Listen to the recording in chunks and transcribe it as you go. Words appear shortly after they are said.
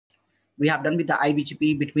we have done with the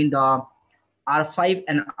IBGP between the R5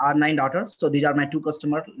 and R9 routers. So these are my two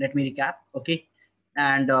customers. Let me recap. Okay.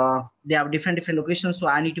 And they have different locations. So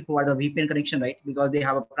I need to provide the VPN connection, right? Because they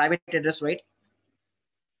have a private address, right?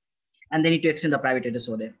 And they need to extend the private address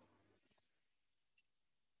over there.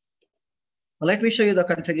 Well, let me show you the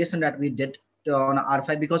configuration that we did on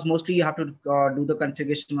R5, because mostly you have to do the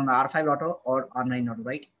configuration on R5 router or R9 router,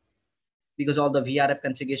 right? Because all the VRF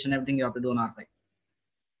configuration, everything you have to do on R5.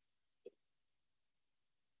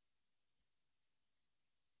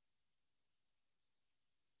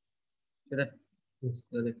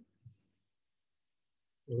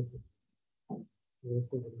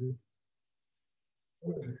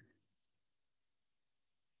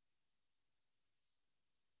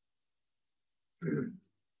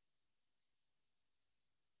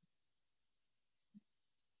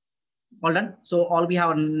 All done. So all we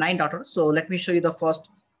have 9 daughters. So let me show you the first,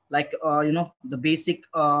 like the basic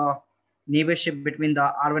neighborship between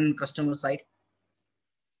the R1 customer side.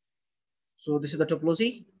 So this is the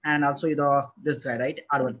topology, and also this guy, right?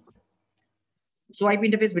 R1. So IP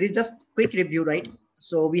interface video, just quick review, right?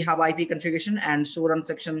 So we have IP configuration and show run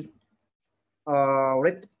section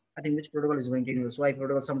RIP. I think which protocol is going to use. So IP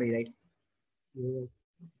protocol somebody, right? Yeah.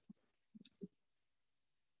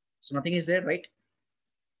 So nothing is there, right?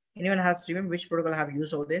 Anyone has to remember which protocol I have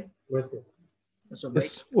used over there? So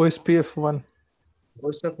yes, OSPF1.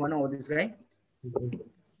 OSPF1 over this guy.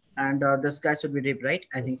 And this guy should be RIP, right?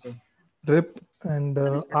 I think so. RIP and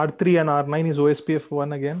R3 and R9 is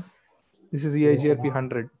OSPF1 again. This is EIGRP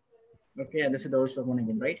 100. Okay, and this is the OSPF1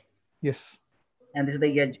 again, right? Yes. And this is the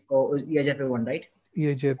EIGRP1, right?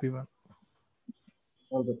 EIGRP1.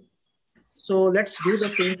 All good. So let's do the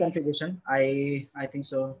same configuration. I think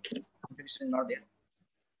so. Configuration is not there.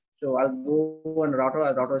 So I'll go on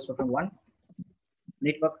router. Router is from 1.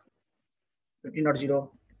 Network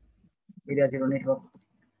 15.0. Area 0 network.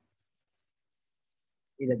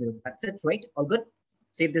 Area 0. That's it, right? All good.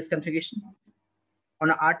 Save this configuration. On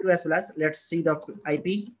R2 as well as, let's see the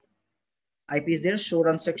IP. IP is there. Show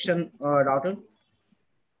run section router.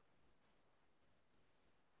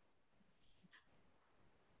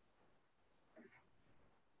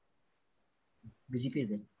 BGP is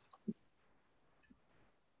there.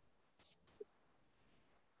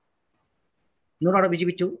 No router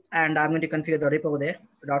BGP2, and I'm going to configure the RIP over there.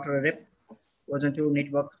 Router RIP version 2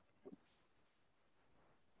 network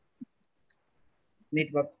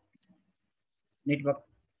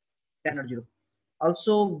 10.0.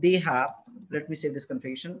 Also they have, let me save this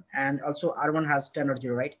configuration, and also R1 has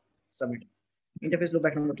 10.0, right? Submit. Interface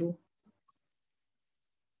loopback number 2.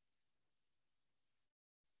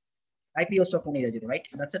 IP host of 1.0, right?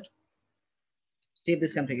 That's it. Save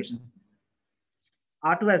this configuration.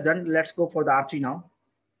 R2 has done. Let's go for the R3 now.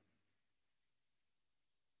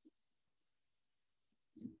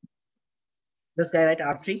 This guy, right?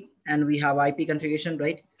 R3, and we have IP configuration,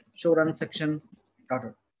 right? Show run section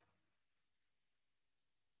router.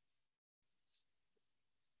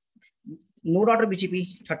 No router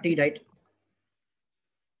BGP 30, right?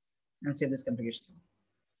 And save this configuration.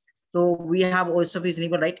 So we have OSPF is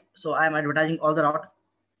enabled, right? So I am advertising all the route.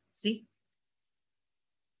 See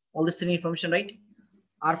all this information, right?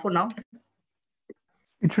 R4 now.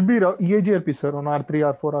 It should be EIGRP, sir, on R3,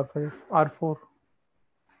 R4, R5, R4.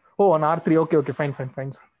 Oh, on R3. Okay, fine,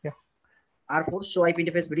 sir. Yeah. R4, so IP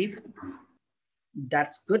interface brief.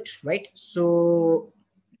 That's good, right? So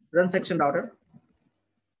run section router.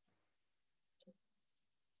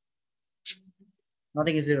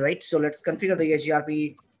 Nothing is there, right? So let's configure the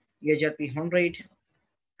EIGRP 100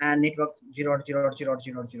 and network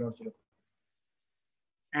 0.0.0.0.0.0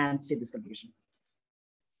 and save this configuration.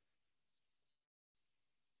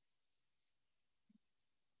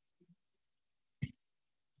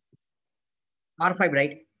 R5,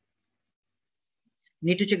 right?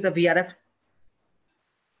 Need to check the VRF.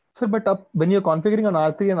 Sir, but when you're configuring on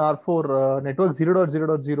R3 and R4 network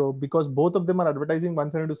 0.0.0, because both of them are advertising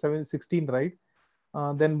 172.716, right?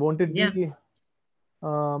 Then won't it be?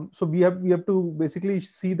 So we have to basically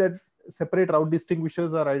see that separate route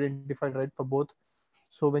distinguishers are identified, right, for both.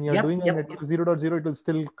 So when you're doing a network 0.0, it will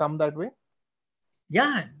still come that way.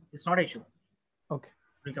 Yeah, it's not an issue. Okay.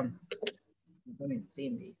 Will come.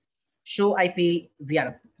 Same way. Show IP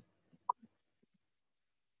VRF.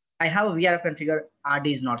 I have a VRF configured. RD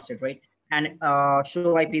is not set, right? And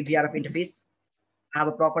show IP VRF interface. I have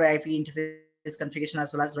a proper IP interface configuration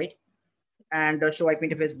as well as, right? And show IP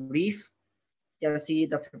interface brief. You can see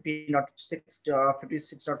the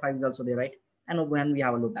 56.5 is also there, right? And when we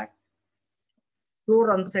have a loop back. Show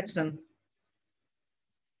run section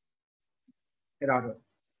router.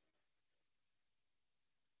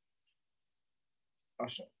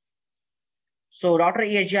 Awesome. So router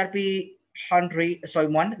EIGRP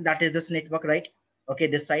 100, that is this network, right? Okay,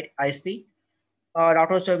 this side ISP.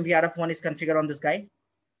 Router 7 VRF1 is configured on this guy.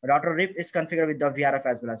 Router RIF is configured with the VRF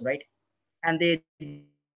as well as, right? And they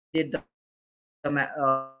did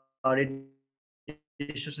the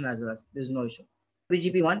registration as well as, there's no issue.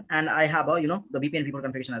 BGP1, and I have a, the VPN report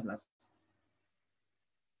configuration as well as.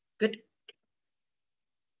 Good.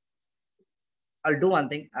 I'll do one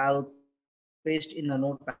thing. I'll paste in the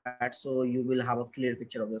notepad so you will have a clear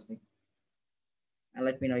picture of this thing. And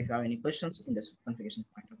let me know if you have any questions in this configuration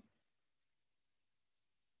point.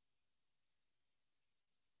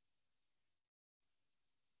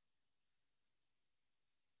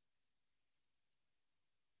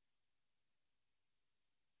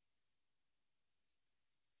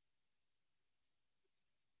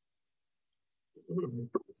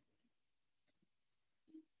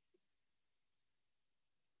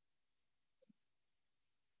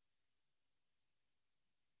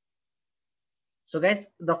 So guys,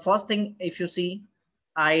 the first thing, if you see,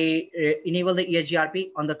 I enable the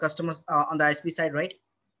EIGRP on the customers on the ISP side, right?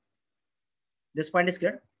 This point is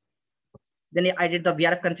clear. Then I did the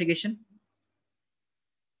VRF configuration,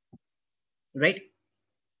 right?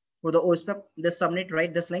 For the OSPF, this subnet,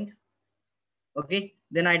 right? This link. Okay.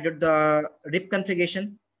 Then I did the RIP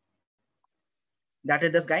configuration. That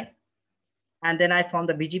is this guy. And then I formed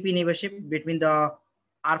the BGP neighborship between the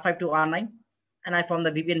R5 to R9. And I formed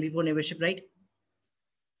the VPN V4 neighborship, right?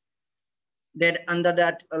 That under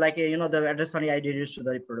that, like, the address funny I reduced to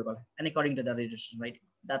the RIP protocol and according to the registration, right?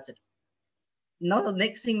 That's it. Now the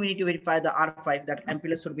next thing we need to verify the R5 that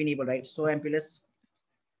MPLS should be enabled, right? So MPLS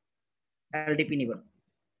LDP enable.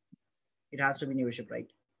 It has to be neighborship,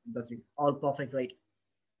 right? The three, all perfect, right?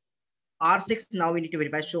 R6, now we need to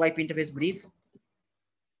verify show IP interface brief,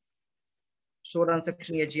 show run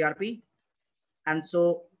section GRP, and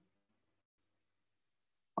so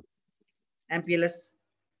MPLS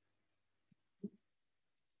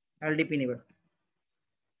LDP enable.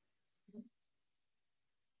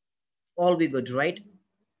 All be good, right?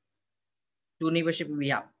 Two neighborship we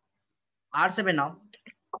have. R7 now.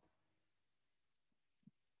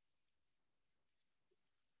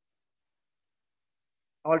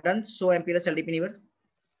 All done. So MPLS LDP enable.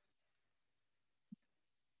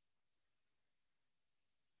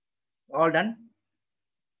 All done.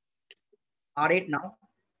 R8 now.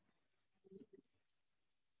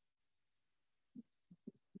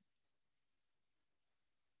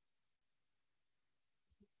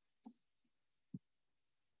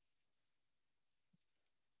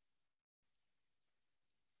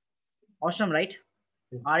 Awesome, right?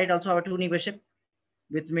 R8 also have a two neighborship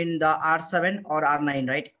between the R7 or R9,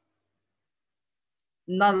 right?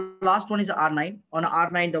 Now last one is R9. On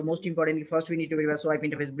R9, the most importantly, first we need to verify so IP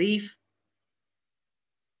interface brief.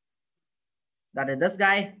 That is this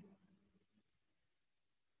guy.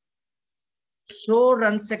 So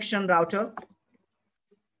run section router.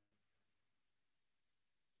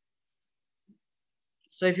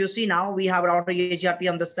 So if you see now, we have router EIGRP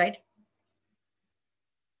on this side.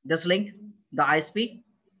 This link, the ISP,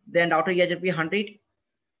 then router EIGRP 100.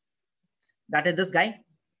 That is this guy,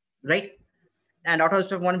 right? And router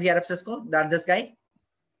step 1 VRF Cisco, that this guy.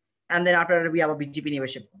 And then after we have a BGP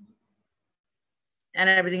neighborship. And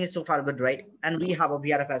everything is so far good, right? And we have a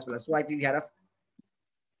VRF as well. So IP VRF.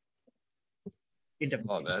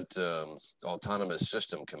 Oh, that autonomous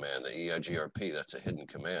system command, the EIGRP, that's a hidden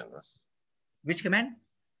command. Huh? Which command?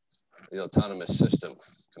 The autonomous system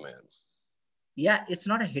command. Yeah, it's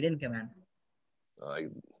not a hidden command.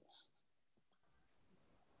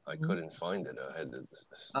 I couldn't find it. I had to.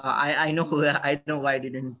 I know why I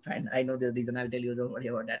didn't find. I know the reason. I'll tell you. Don't worry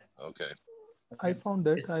about that. Okay. I found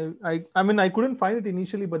it. I mean, I couldn't find it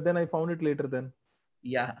initially, but then I found it later. Then.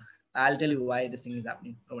 Yeah, I'll tell you why this thing is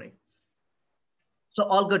happening. Don't worry. So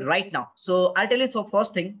all good right now. So I'll tell you. So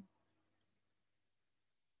first thing.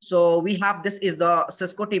 So we have this is the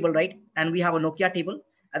Cisco table, right? And we have a Nokia table.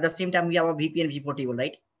 At the same time, we have a VPN V4 table,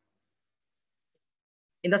 right?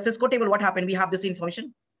 In the Cisco table, what happened? We have this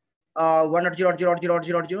information.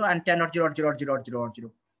 1.0.0.0.0.0 and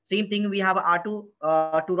 10.0.0.0.0.0. Same thing, we have R2,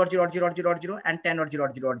 2.0.0.0.0 and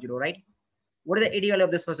 10.0.0.0, right? What is the AD value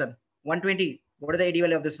of this person? 120. What is the AD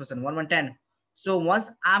value of this person? 1110. So once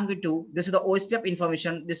I'm going to, this is the OSPF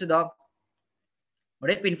information, this is the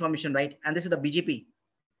RIP information, right? And this is the BGP,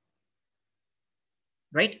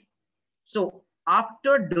 right? So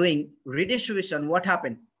after doing redistribution, what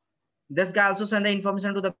happened? This guy also send the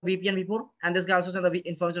information to the VPN V4, and this guy also send the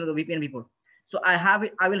information to the VPN V4. So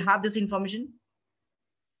I will have this information.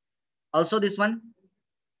 Also this one,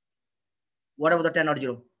 whatever the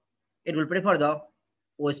 10.0, it will prefer the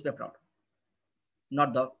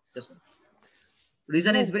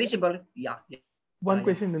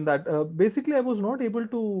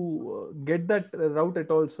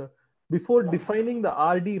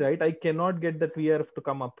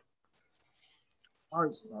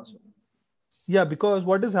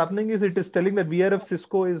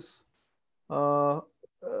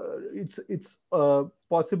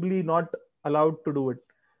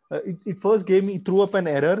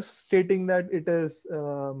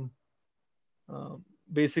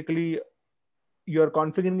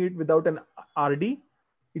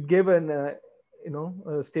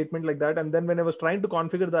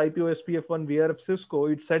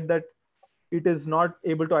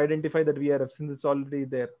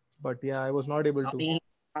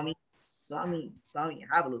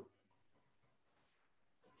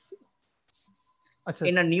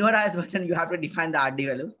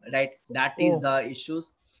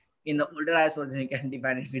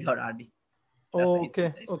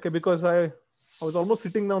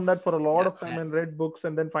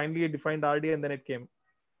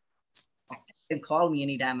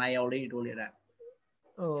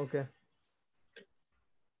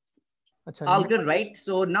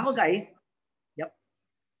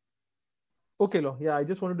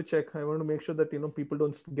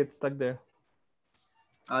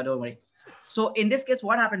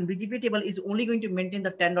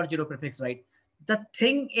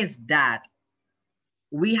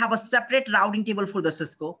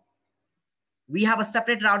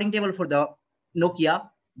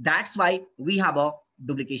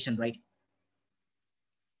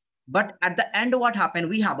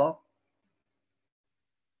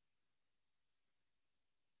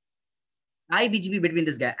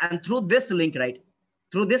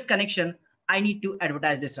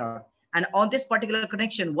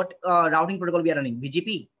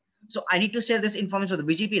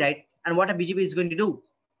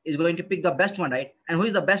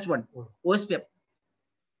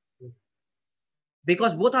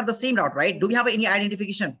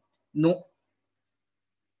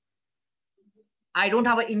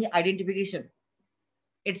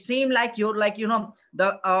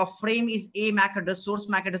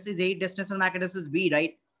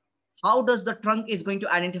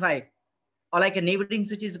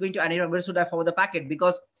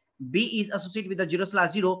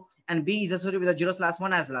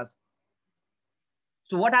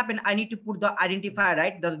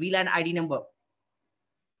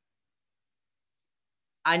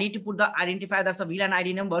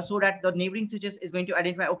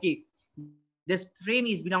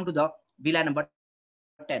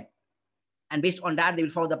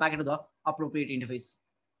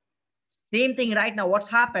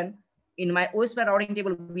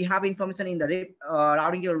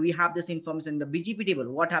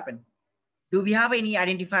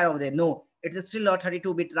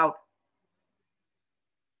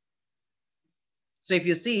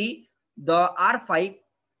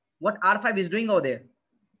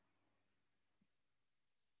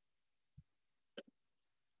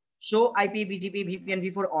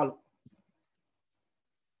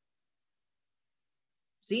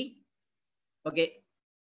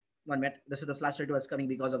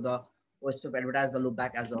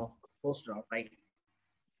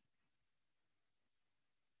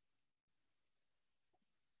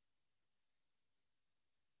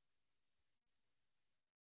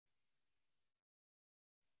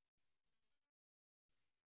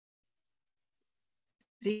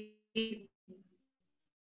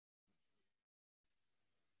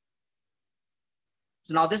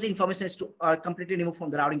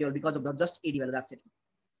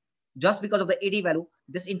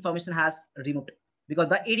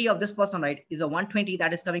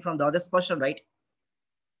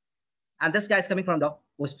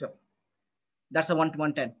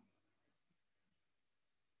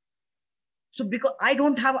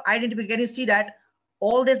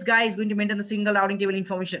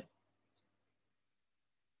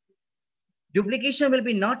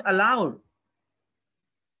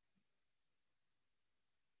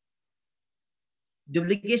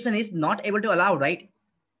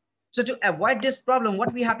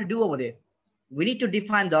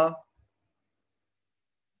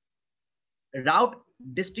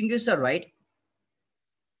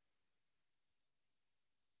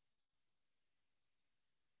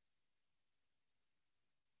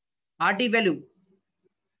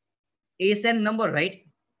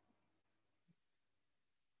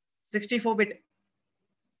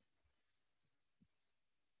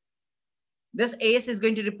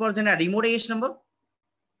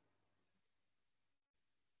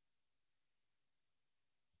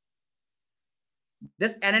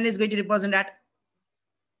This NN is going to represent that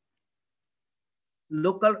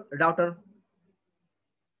local router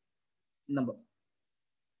number.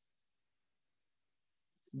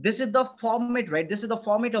 This is the format, right? This is the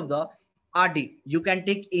format of the RD. You can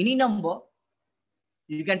take any number.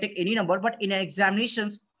 You can take any number, but in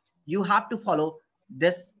examinations, you have to follow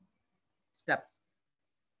this steps.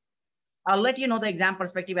 I'll let you know the exam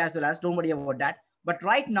perspective as well as, don't worry about that. But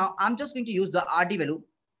right now, I'm just going to use the RD value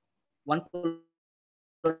 1:1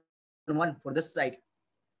 for this side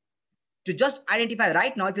to just identify.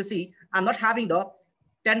 Right now, if you see, I'm not having the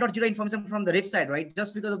 10.0 information from the RIP side, right?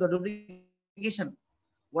 Just because of the duplication.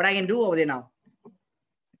 What I can do over there now?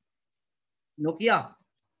 Nokia.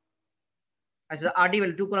 I said RD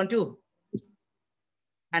value 2:2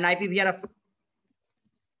 and IPVRF.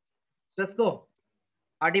 Cisco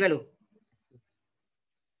RD value.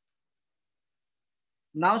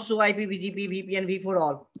 Now show IP, BGP, VPN, V4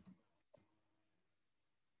 all.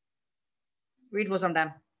 Wait for some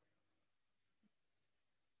time.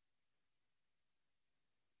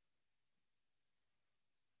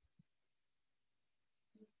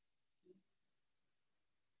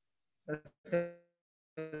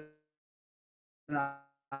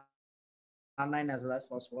 R9 as well as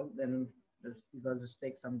possible, then because it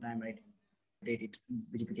takes some time, right? Date it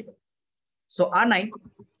BGP table. So R9,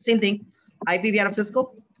 same thing. IPVRF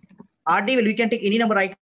Cisco. RD will, you can take any number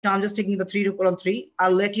right now. I'm just taking the 3:3.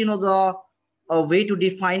 I'll let you know the way to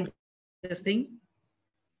define this thing.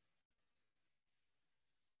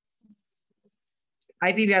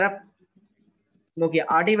 IPVRF. Okay,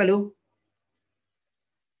 RD value.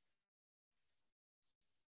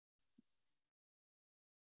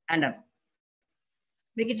 And done.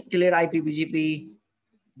 Make it clear IP, BGP,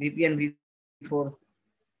 VPN, V4,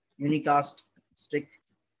 unicast, stick.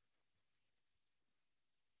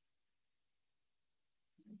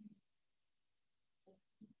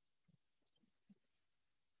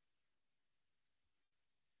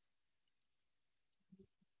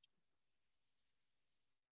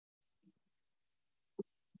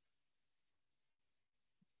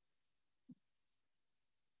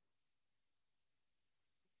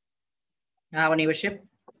 I have a neighborship.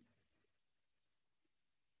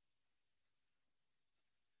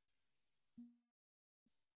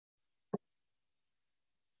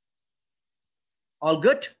 All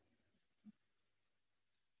good.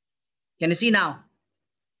 Can you see now?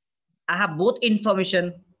 I have both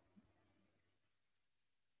information.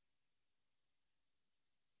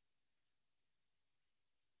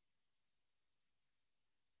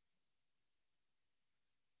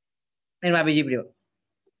 In my BGP video.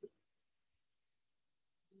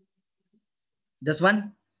 This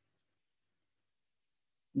one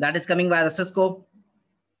that is coming by the Cisco,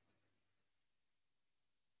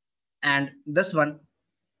 and this one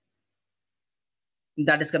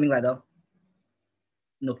that is coming by the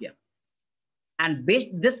Nokia. And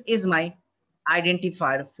this is my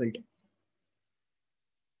identifier field.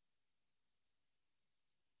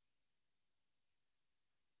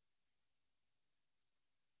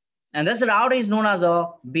 And this route is known as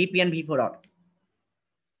a VPN V4 route.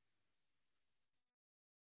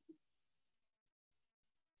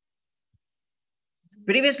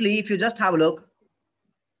 Previously, if you just have a look,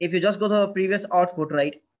 if you just go to the previous output,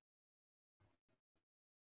 right?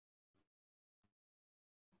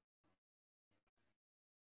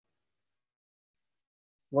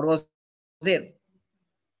 What was there?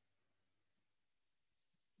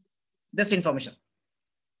 This information.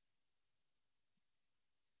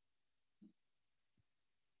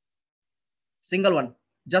 Single one,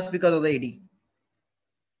 just because of the AD.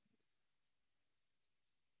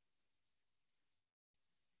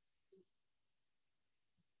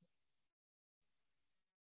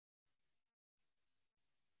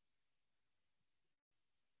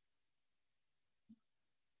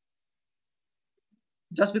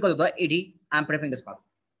 Just because of the AD, I'm prepping this path.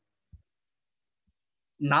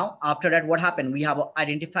 Now, after that, what happened? We have an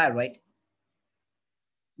identifier, right?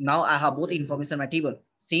 Now I have both information in my table.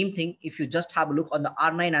 Same thing, if you just have a look on the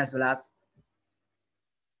R9 as well as.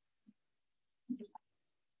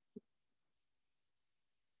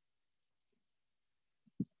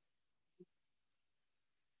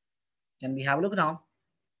 Can we have a look now?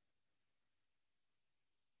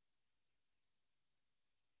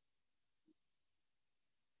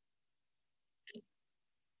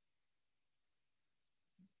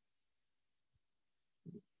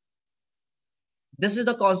 This is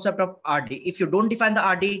the concept of RD. If you don't define the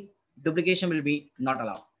RD, duplication will be not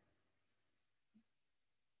allowed.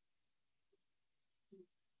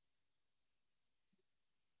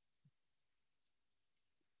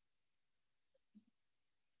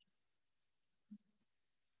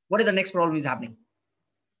 What is the next problem is happening?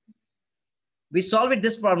 We solve it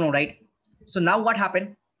this problem, right? So now what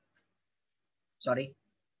happened? Sorry.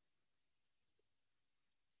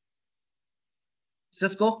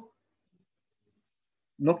 Cisco,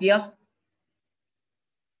 Nokia,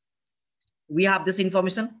 we have this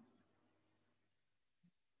information.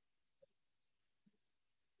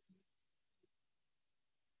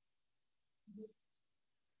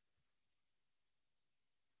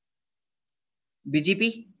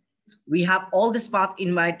 BGP, we have all this path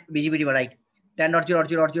in my BGP table, right?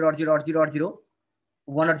 10.0.0.0.0.0.0,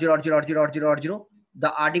 1.0.0.0.0.0, the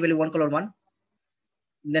RD value 1:1.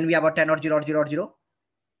 Then we have a 10.0.0.0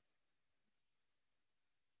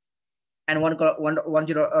 and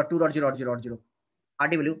 2.0.0.0,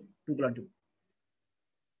 RD value 2:2.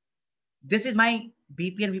 This is my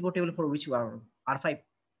VPN report table for which you are R5,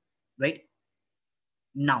 right?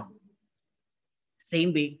 Now,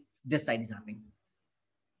 same way this side is happening.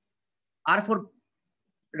 R4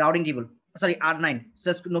 routing table, sorry, R9,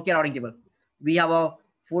 so Nokia routing table. We have a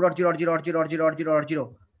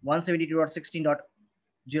 4.0.0.0.0.0.0,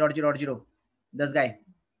 172.16.0.0.0, this guy.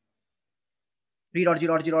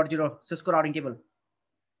 3.0.0.0, Cisco routing table.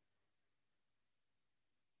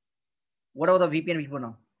 What about the VPN report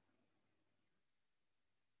now?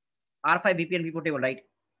 R5 VPN report table, right?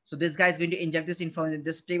 So this guy is going to inject this information in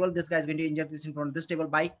this table. This guy is going to inject this information in this table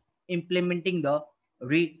by implementing the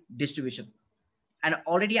redistribution. And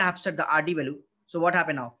already I have set the RD value. So what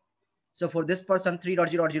happened now? So for this person,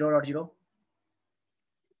 3.0.0.0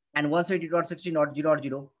 and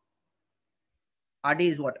 172.16.0.0, RD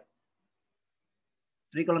is what?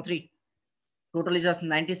 3:3. Total is just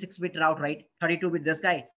 96-bit route, right? 32-bit this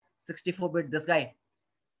guy, 64-bit this guy.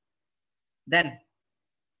 Then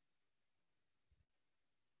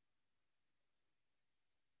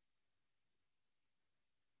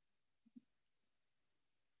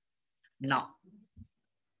now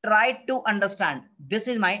try to understand. This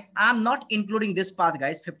is my, I'm not including this path,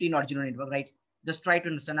 guys, 15 original network, right? Just try to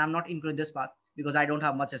understand. I'm not including this path because I don't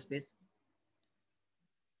have much space.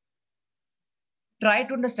 Try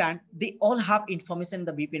to understand. They all have information in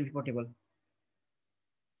the VPN report table,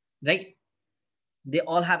 right? They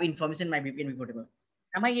all have information in my VPN report table.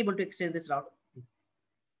 Am I able to access this route?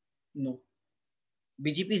 No.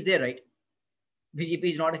 BGP is there, right? BGP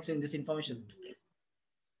is not accessing this information.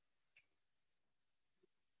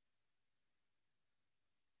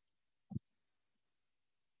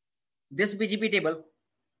 This BGP table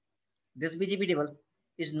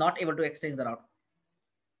is not able to access the route.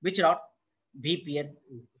 Which route? VPN.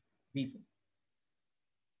 VPN.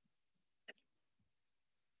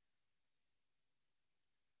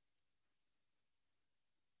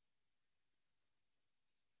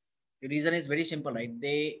 The reason is very simple, right?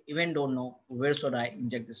 They even don't know where should I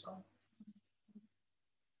inject this route.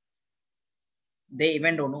 They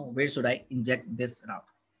even don't know where should I inject this route.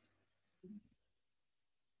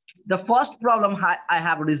 The first problem I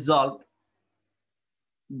have resolved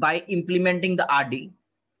by implementing the RD.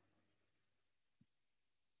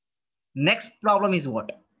 Next problem is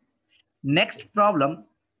what? Next problem,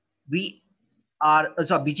 we are,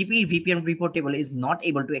 so BGP VPN report table is not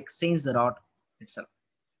able to exchange the route itself.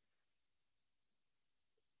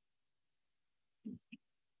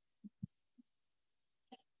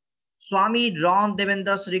 Swami, Ron,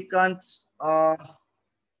 Devendra, Srikant,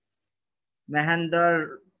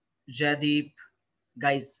 Mahendra, Jaideep,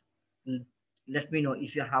 guys, let me know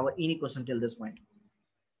if you have any question till this point.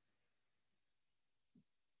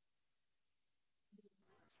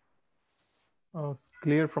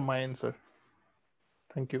 Clear from my end, sir.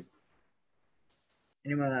 Thank you.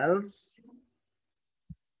 Anyone else?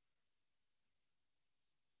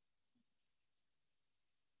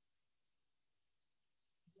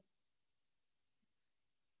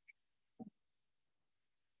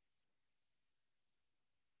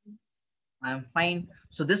 I'm fine.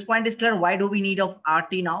 So this point is clear. Why do we need of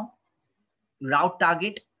RT now? Route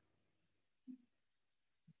target.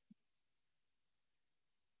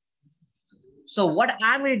 So what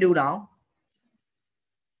I'm going to do now,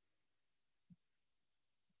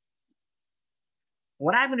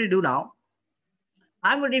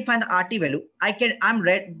 I'm going to define the RT value. I'm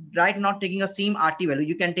right now taking a same RT value.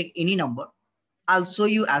 You can take any number. I'll show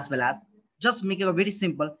you as well as just make it a very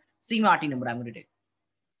simple same RT number I'm going to take.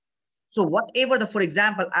 So whatever the, for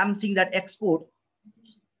example, I'm seeing that export.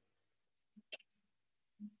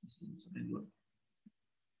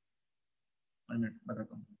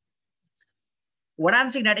 What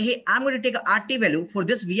I'm saying that, hey, I'm going to take a RT value for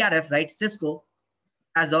this VRF, right? Cisco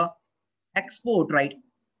as a export, right?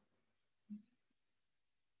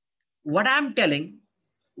 What I'm telling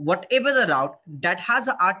whatever the route that has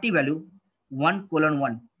a RT value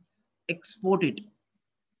 1:1, export it,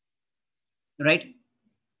 right?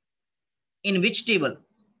 In which table?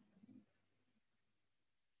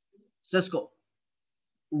 Cisco.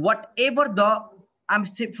 Whatever the, I'm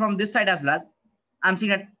from this side as well, I'm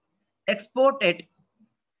seeing that export it,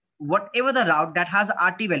 whatever the route that has a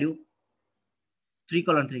RT value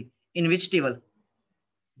 3:3. In which table?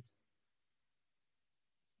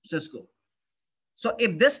 Cisco. So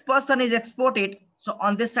if this person is exported, so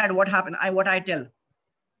on this side, what happened? What I tell?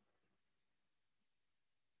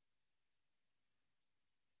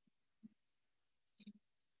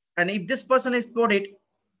 And if this person is exported,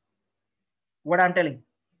 what I'm telling?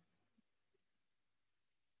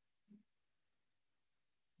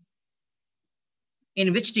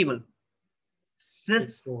 In which table?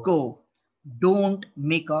 Cisco. Don't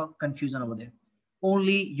make a confusion over there.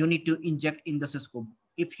 Only you need to inject in the Cisco.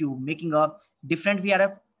 If you making a different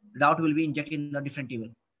VRF, route will be injected in the different table.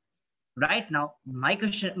 Right now, my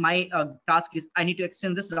question, my task is I need to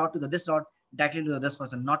extend this route to the this route directly to this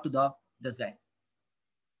person, not to the this guy.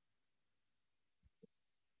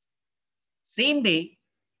 Same day,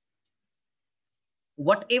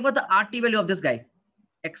 whatever the RT value of this guy,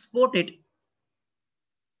 export it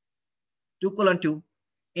 2:2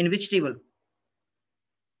 in which table?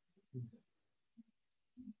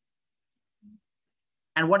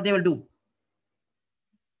 And what they will do?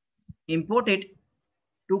 Import it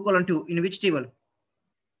 2:2 in which table?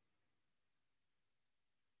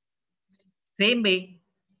 Same way,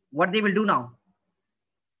 what they will do now?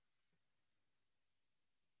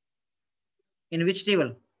 In which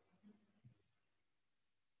table?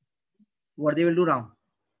 What they will do now?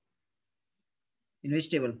 In which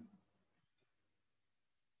table?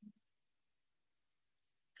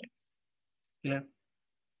 Clear?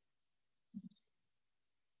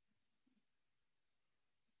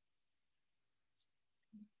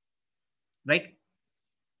 Right?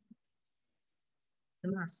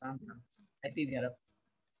 IPVRF.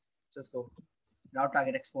 Just go. Route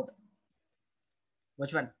target export.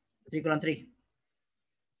 Which one? 3:3.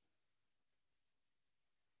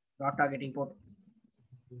 Route target import.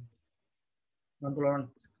 1:1.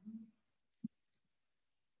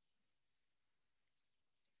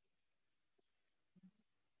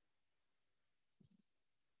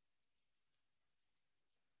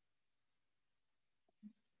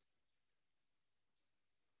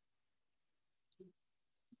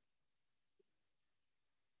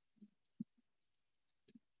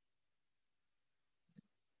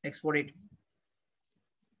 Export it.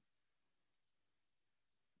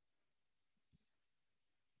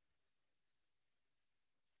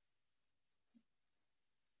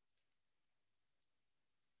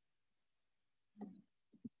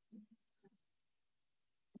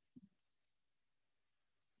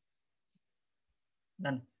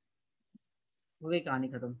 Done. हो गई कहानी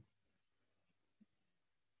खत्म.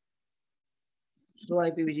 So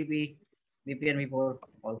IPVGP, VPN, V4,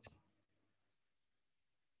 all.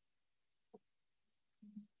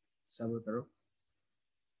 सब करो.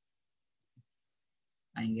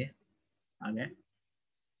 आएंगे. आ गए.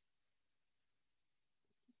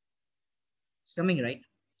 It's coming, right?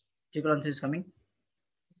 3:3 is coming.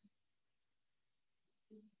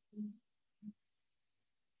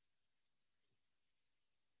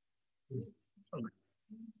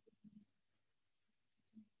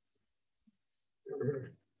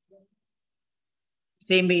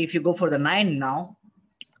 Same way, if you go for the 9 now,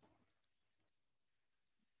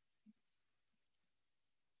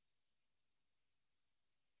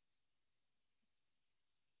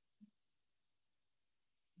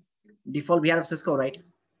 default we have Cisco, right?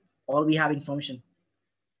 All we have information.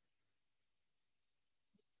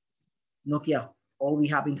 Nokia, all we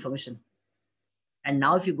have information. And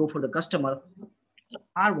now if you go for the customer,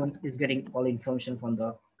 R1 is getting all information from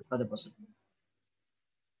the other person.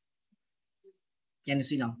 Can you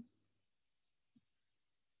see now?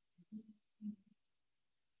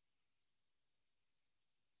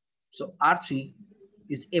 So R3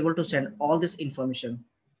 is able to send all this information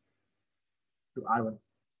to R1.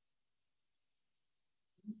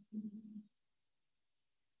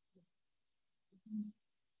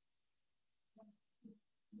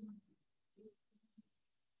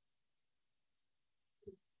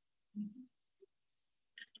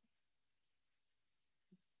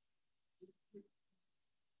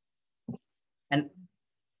 And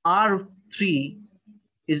R3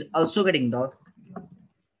 is also getting the,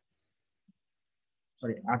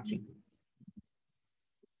 sorry, R3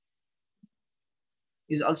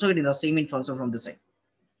 is also getting the same information from this side.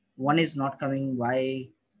 One is not coming. Why?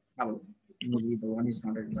 Oh, maybe the one is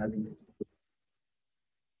not advertising.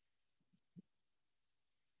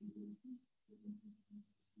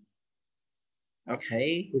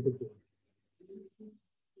 Okay.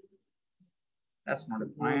 That's not a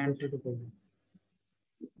point.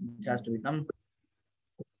 It has to become.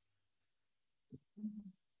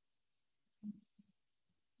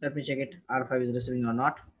 Let me check it. R5 is receiving or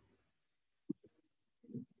not.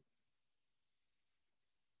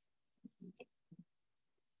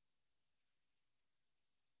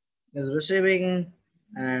 Is receiving,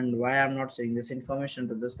 and why I'm not saying this information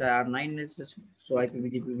to this guy R9 is receiving. So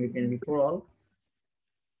IPv4 VPN before all.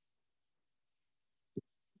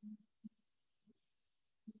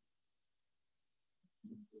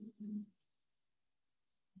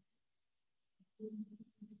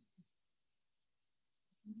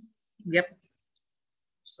 Yep.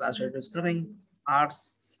 Slash rate is coming.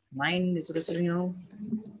 R9 is receiving now.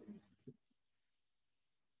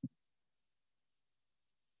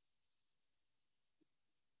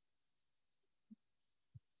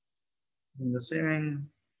 Receiving.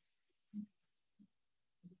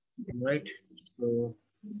 Right. So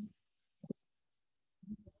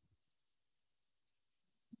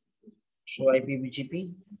show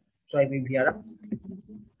IPVGP. So IPVR.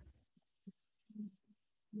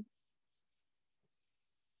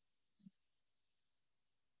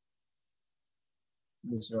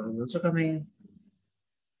 This is also coming.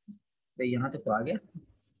 यहाँ तक तो आ गया.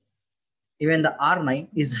 Even the R9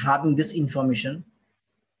 is having this information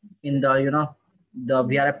in the the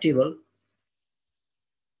VRF table.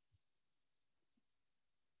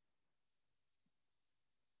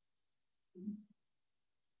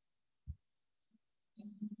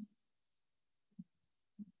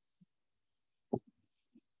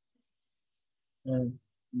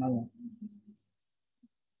 No.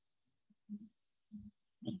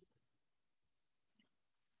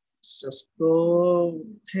 Cisco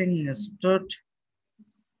thing is that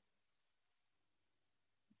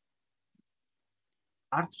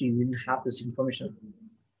R3 will have this information.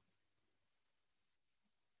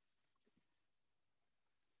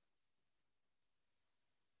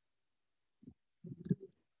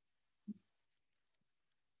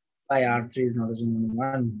 Why R3 is not using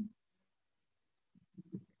one?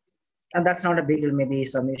 And that's not a big deal. Maybe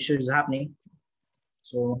some issues happening.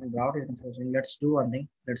 So route is confusing. Let's do one thing.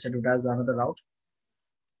 Let's set it as another route.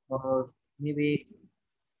 Or maybe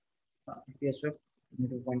PSF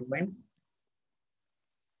point to point.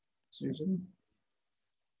 Solution.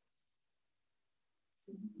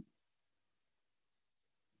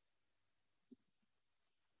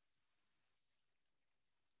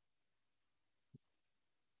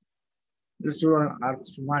 Let's do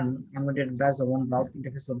R1. I'm going to do as a one route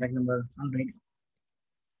interface of back number 100.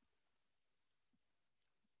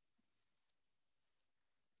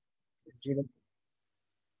 Zero.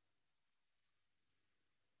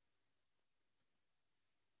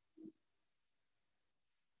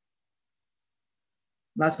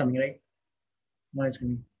 That's coming, right? No, it's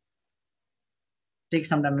coming. Take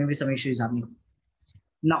some time, maybe some issues happening.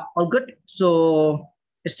 Now, all good. So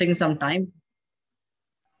it's taking some time.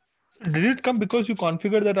 Did it come because you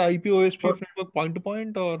configured that IP OSPF network point to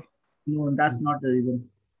point, or? No, that's not the reason.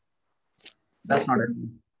 That's not it.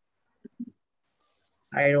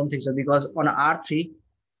 I don't think so, because on R3,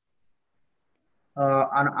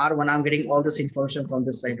 on R1, I'm getting all this information from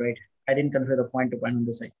this side, right? I didn't configure the point to point on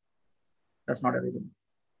this side. That's not a reason.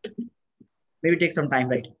 Maybe take some time,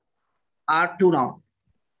 right? R2 now.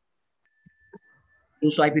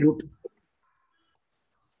 Use IP route.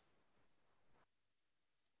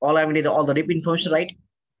 All I need all the RIP information, right?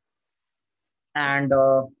 And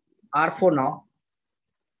R4 now.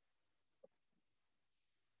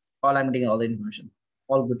 All I'm getting all the information.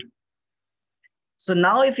 All good. So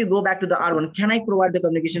now if you go back to the R1, can I provide the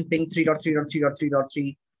communication ping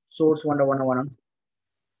 3.3.3.3.3 source 1.1.1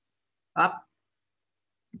 up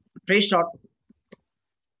trace dot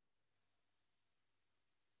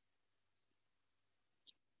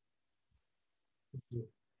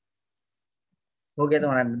okay,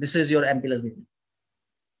 this is your MPLS VPN.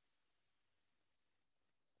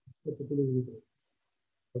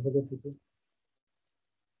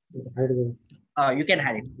 You can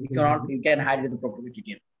hide it. You can hide with the proprietary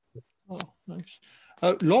TTL. Oh, nice.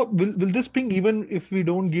 Will this ping even if we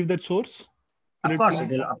don't give that source? Of course, it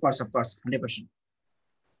will. Of course, 100%.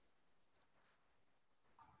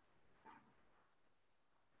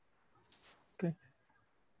 Okay.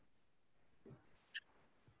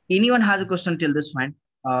 Anyone has a question till this point?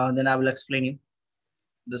 Then I will explain you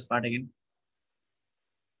this part again.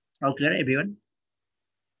 All clear, everyone?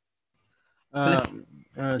 Yeah.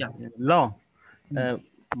 Law.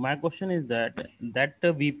 My question is that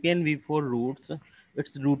VPN v4 routes,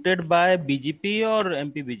 it's routed by BGP or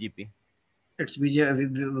MPBGP? It's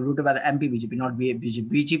routed by the MPBGP, not BGP.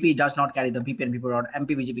 BGP does not carry the VPN v4 route.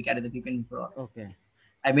 MPBGP carry the VPN v4 route. Okay.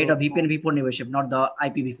 I made a VPN v4 neighbor ship, not the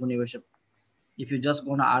IP v4 neighbor ship. If you just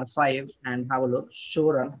go to R5 and have a look,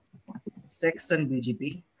 show run section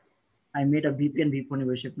BGP. I made a VPN v4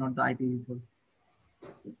 neighbor ship, not the IP v4.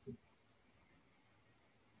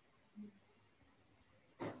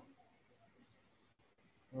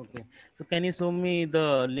 Okay. So can you show me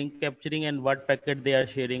the link capturing and what packet they are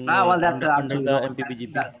sharing Well, that's under also the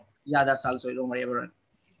MPBGP? Yeah, that's also, don't worry about it.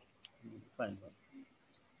 Fine.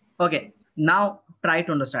 Okay, now try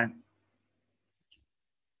to understand.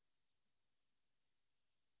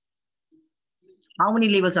 How many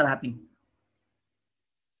levels are happening?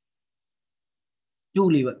 2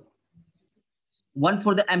 levels. One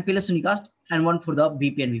for the MPLS unicast and one for the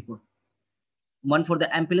VPN v4. One for the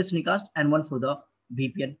MPLS unicast and one for the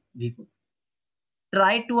VPN v4.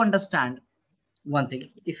 Try to understand one thing.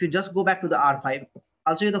 If you just go back to the R5,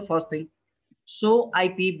 I'll show you the first thing. So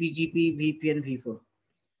IP, BGP, VPN v4.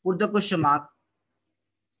 Put the question mark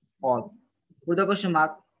all. Put the question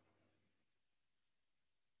mark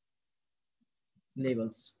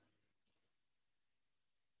labels.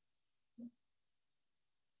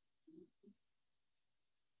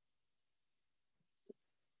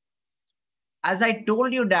 As I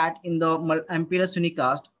told you that in the MPLS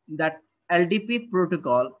unicast, that LDP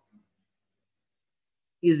protocol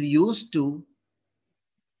is used to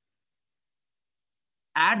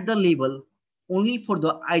add the label only for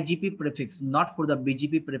the IGP prefix, not for the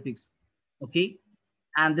BGP prefix. Okay,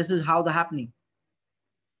 and this is how the happening.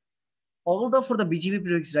 Although for the BGP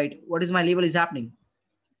prefix, right? What is my label is happening?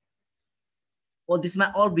 Oh, this is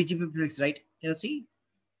my all BGP prefix, right? Can you see?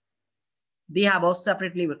 They have a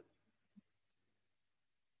separate label.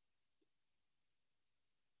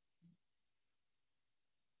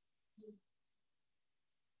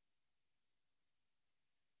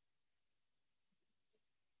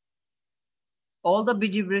 All the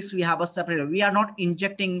BGP prefix we have a separate label. We are not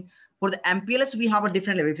injecting for the MPLS. We have a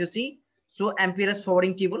different label. If you see, so MPLS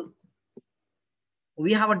forwarding table,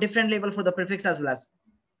 we have a different label for the prefix as well as.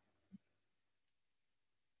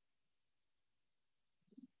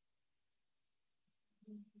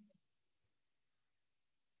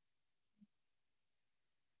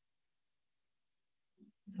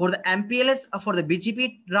 For the MPLS, for the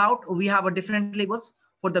BGP route, we have a different labels.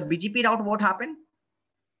 For the BGP route, what happened?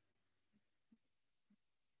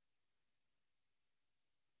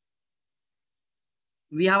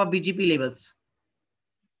 We have a BGP labels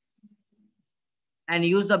and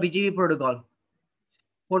use the BGP protocol.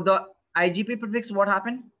 For the IGP prefix, what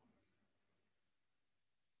happened?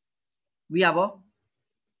 We have a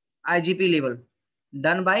IGP label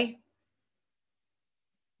done by.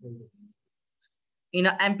 In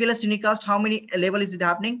a MPLS unicast, how many label is it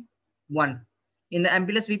happening? 1. In the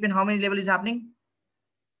MPLS VPN, how many label is happening?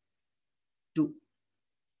 2.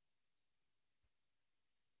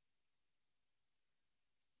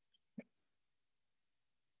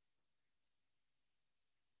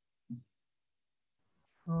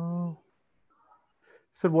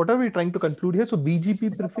 So what are we trying to conclude here? So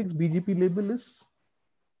BGP prefix, BGP label is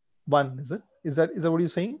 1, is it? Is that what you're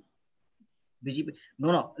saying? BGP,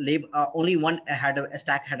 no, label only one header, a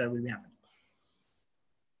stack header will be happening.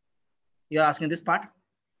 You're asking this part?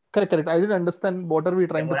 Correct. I didn't understand what are we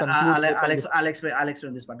trying to conclude. I'll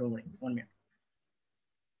explain this part. Don't worry. 1 minute.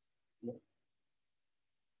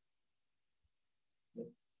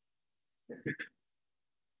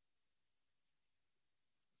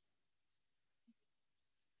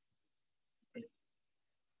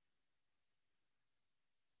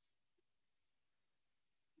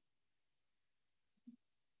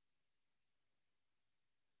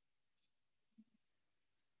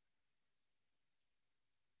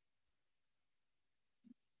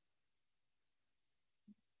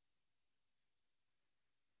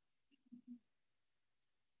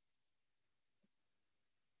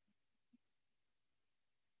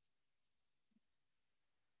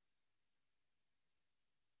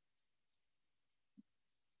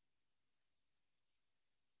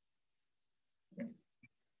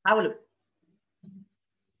 Have a look.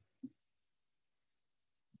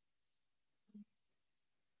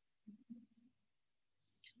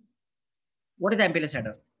 What is the MPLS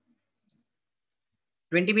header?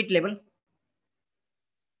 20-bit label.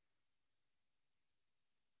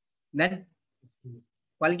 Then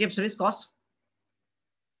quality of service cost.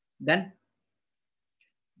 Then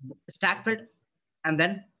stack field, and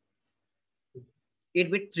then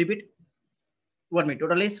 8-bit, 3-bit. 1 minute.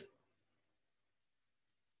 Total is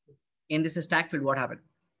in this stack field. What happened?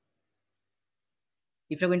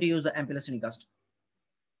 If you're going to use the MPLS unicast,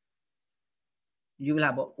 you will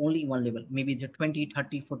have only one label, maybe it's a 20,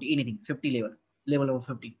 30, 40, anything, 50 label over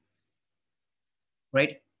 50,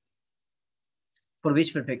 right? For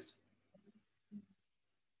which prefix?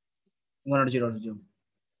 1 or 0 or 0.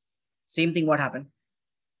 Same thing, what happened?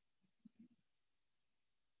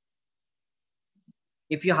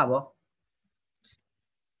 If you have a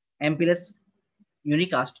MPLS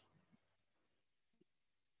unicast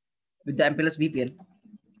with the MPLS VPN,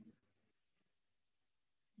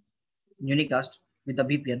 unicast with the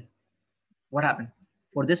VPN, what happened?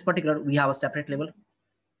 For this particular, we have a separate label.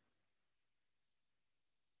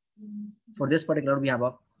 For this particular, we have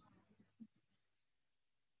a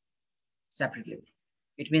separate label.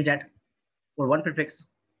 It means that for one prefix,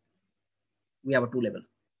 we have a two label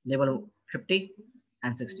 50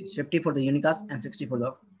 and 60. 50 for the unicast and 60 for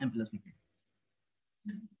the MPLS VPN.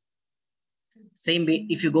 Same way,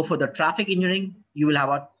 if you go for the traffic engineering, you will have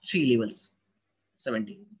a three labels,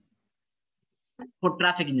 70. For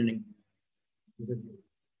traffic engineering.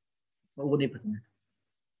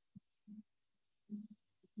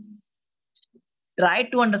 Try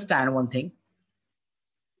to understand one thing.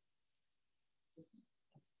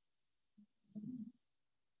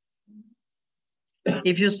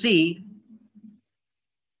 If you see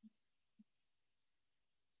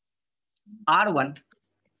R1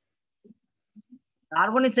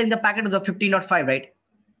 is saying the packet of the 15.5, right?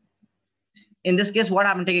 In this case, what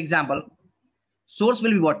happened? Take example. Source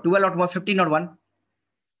will be what? 12.1, 15.1.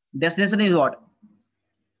 Destination is what?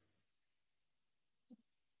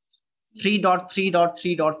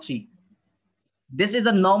 3.3.3.3. This is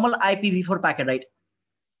the normal IPv4 packet, right?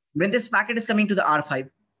 When this packet is coming to the R5,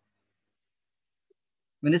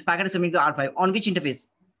 on which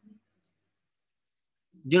interface?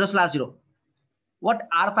 0/0. What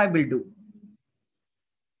R5 will do?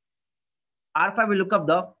 R5 will look up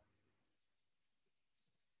the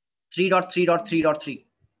 3.3.3.3.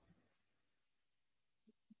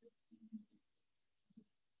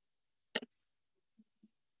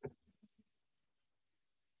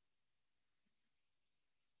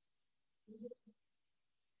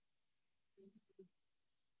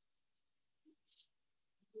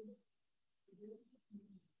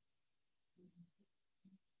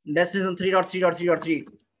 Destination 3.3.3.3.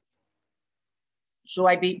 Show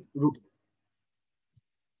IP route.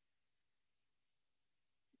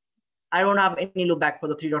 I don't have any loop back for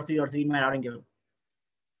the 3.3.3 in my routing table.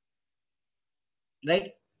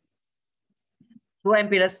 Right? Show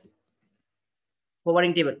MPLS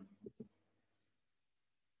forwarding table.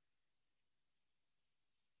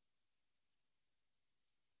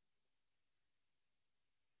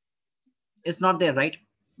 It's not there, right?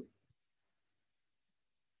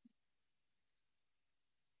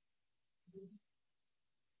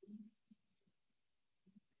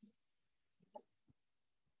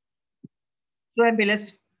 So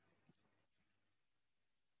MPLS,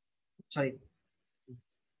 sorry.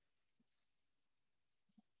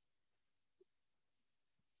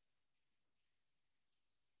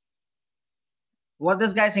 What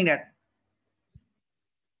this guy saying that?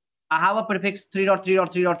 I have a prefix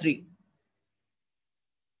 3.3.3.3.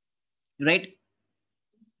 Right?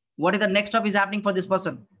 What is the next step is happening for this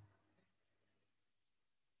person?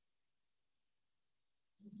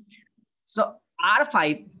 So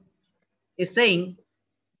R5 is saying,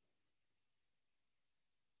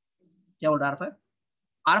 R5?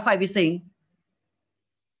 R5 is saying,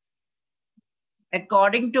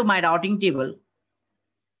 according to my routing table,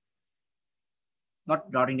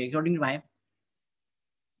 not routing, according to my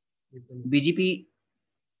BGP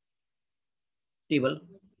table,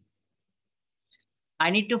 I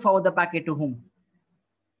need to forward the packet to whom?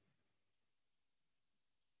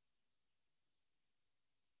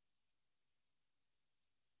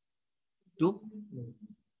 To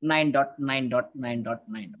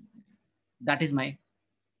 9.9.9.9. That is my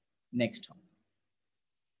next hop.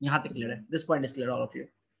 Clear. This point is clear, all of you.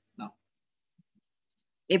 Now,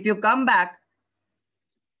 if you come back,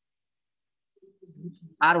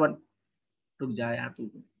 R1,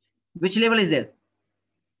 which level is there?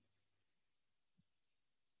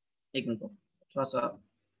 एक minute को थोड़ा सा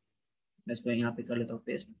मैं इसको यहाँ पे कर लेता हूँ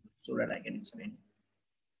paste so that I can explain.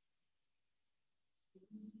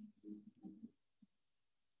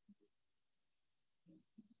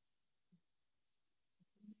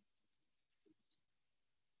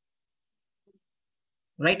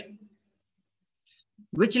 Right?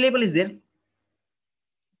 Which label is there?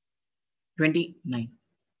 29.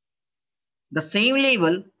 The same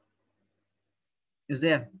label is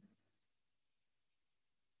there.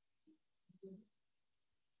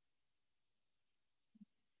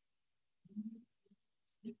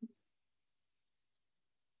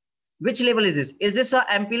 Which level is this? Is this a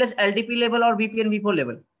MPLS LDP level or VPN V4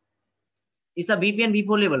 level? It's a VPN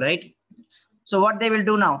V4 level, right? So what they will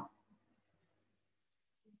do now?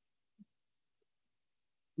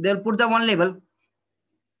 They'll put the one level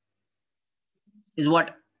is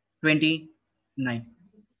what? 29.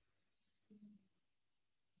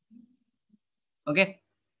 Okay.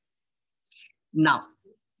 Now,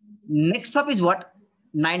 next up is what?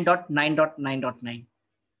 9.9.9.9.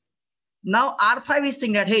 Now R5 is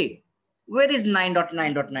saying that, hey, where is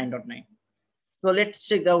 9.9.9.9? So let's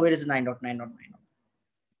check the where is 9.9.9.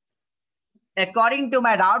 According to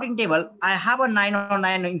my routing table, I have a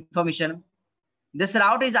 909 information. This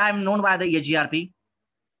route is I'm known by the EGRP.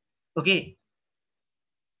 Okay.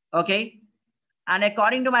 Okay. And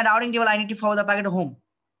according to my routing table, I need to forward the packet to home.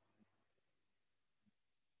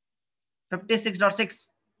 56.6.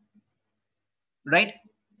 Right?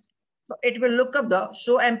 So it will look up the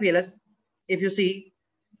show MPLS. If you see,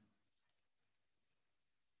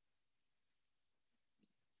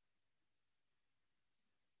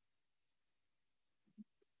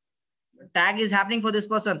 tag is happening for this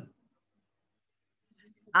person.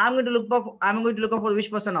 I'm going to look up for which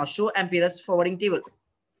person now. Show MPLS forwarding table.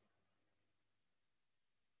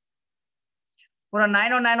 For a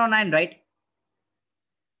 90909, right?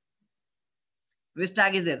 Which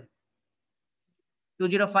tag is there?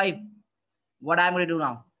 205. What I'm going to do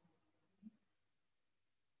now?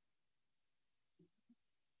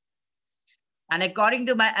 And according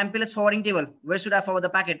to my MPLS forwarding table, where should I forward the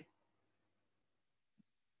packet?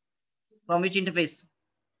 From which interface?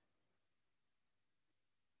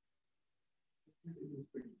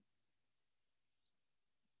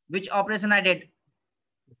 Which operation I did?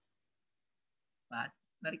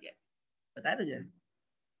 बता तुझे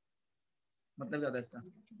मतलब क्या होता है इसका?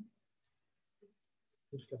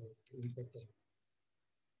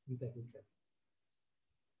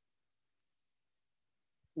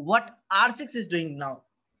 What R6 is doing now?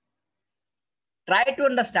 Try to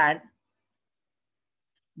understand.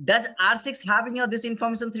 Does R6 having this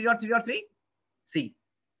information 3.3.3? See.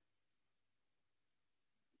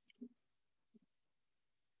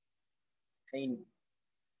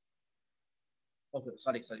 Okay,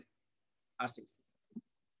 sorry. R6.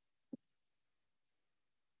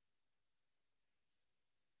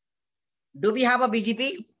 Do we have a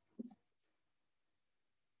BGP?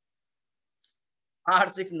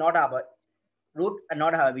 R6 not have a root and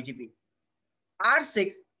not have a BGP.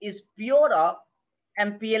 R6 is pure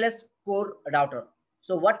MPLS core router.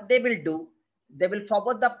 So what they will do, they will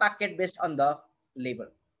forward the packet based on the label.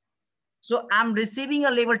 So I'm receiving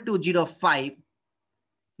a label 205,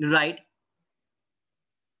 right?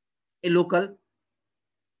 A local.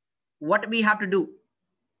 What we have to do?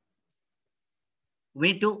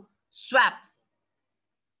 We need to swap.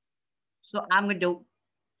 So I'm going to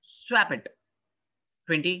swap it.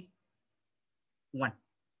 21.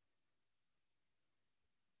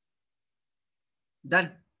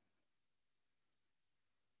 Done.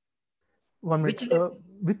 1 minute.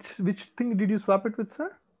 Which thing did you swap it with,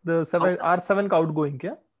 sir? The 7 R7 outgoing,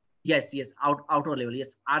 yeah? Yes. Outer level.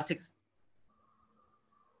 Yes. R6.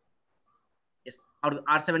 Yes.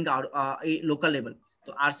 R7 का local level.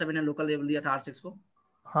 तो R7 ने local level दिया था R6 को.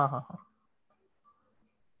 हाँ.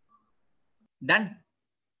 Done.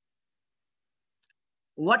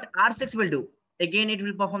 What R6 will do? Again, it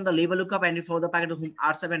will perform the label lookup and for the packet of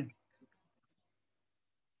R7.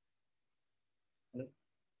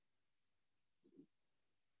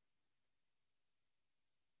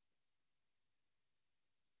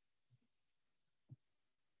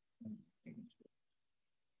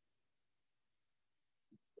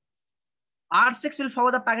 R6 will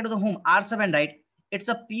forward the packet to the home. R7, right? It's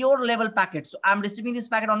a pure level packet. So I'm receiving this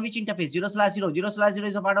packet on which interface? 0/0. 0/0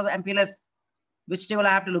 is a part of the MPLS. Which table I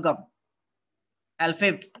have to look up?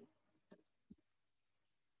 Alfib.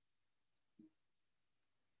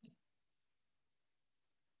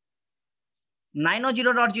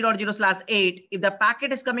 (900.0.0/8). If the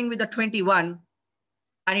packet is coming with the 21,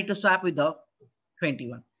 I need to swap with the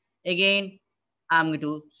 21. Again, I'm going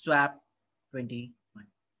to swap 21.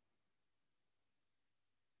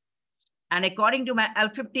 And according to my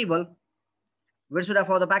Alfib table, where should I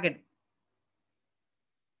forward the packet?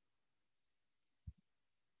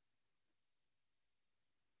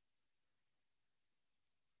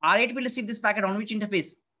 R8 will receive this packet on which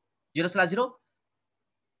interface? 0/0.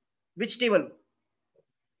 Which table?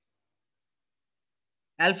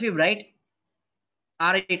 Alfib, right?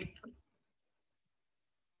 R8.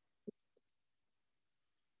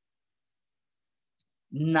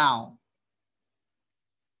 Now,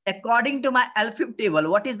 according to my Alfib table,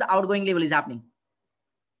 what is the outgoing level is happening?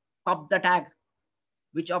 Pop the tag.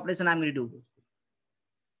 Which operation I'm going to do?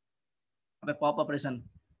 A pop operation,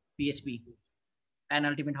 PHP, and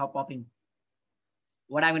ultimate hop popping.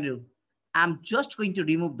 What I'm going to do? I'm just going to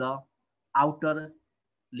remove the outer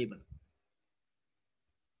label.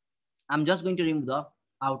 I'm just going to remove the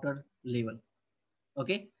outer label.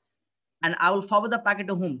 Okay. And I will forward the packet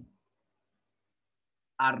to whom?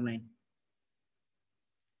 R9.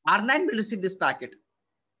 R9 will receive this packet.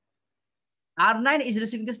 R9 is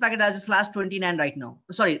receiving this packet as a /29 right now.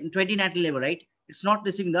 Sorry, 29 label, right? It's not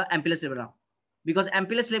receiving the MPLS label now because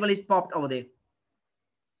MPLS label is popped over there.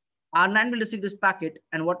 R9 will receive this packet,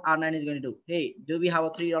 and what R9 is going to do? Hey, do we have a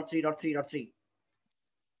 3.3.3.3?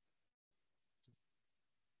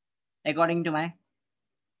 According to my,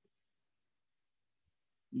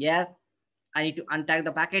 yeah, I need to untag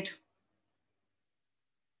the packet.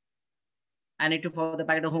 I need to forward the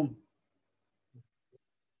packet to whom?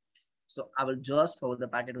 So I will just forward the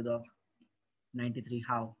packet to the 93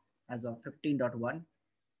 how as of 15.1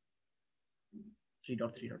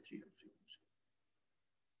 3.3.3.3.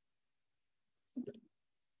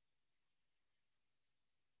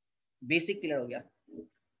 Basic clear हो गया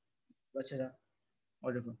तो अच्छा सा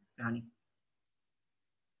और देखो कहानी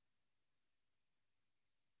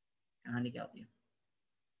कहानी क्या होती है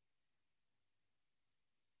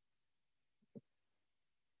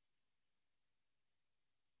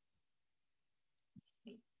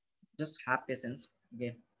just have patience.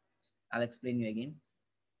 Okay, I'll explain you again.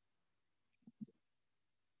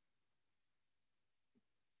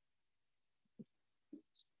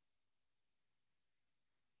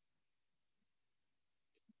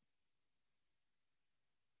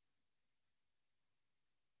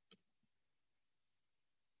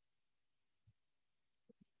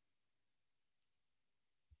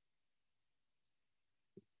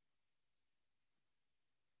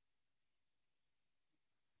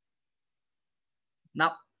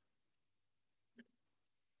 Now,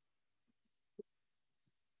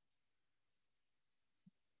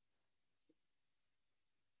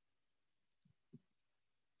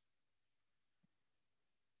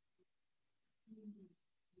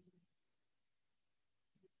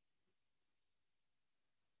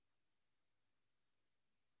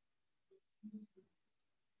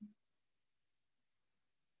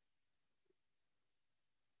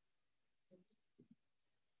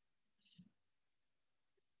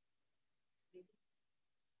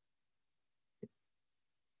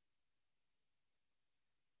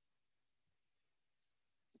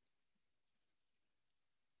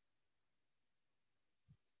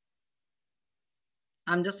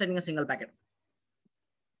 I'm just sending a single packet.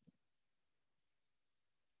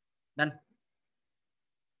 Done.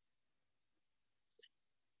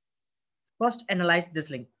 First, analyze this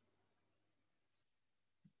link.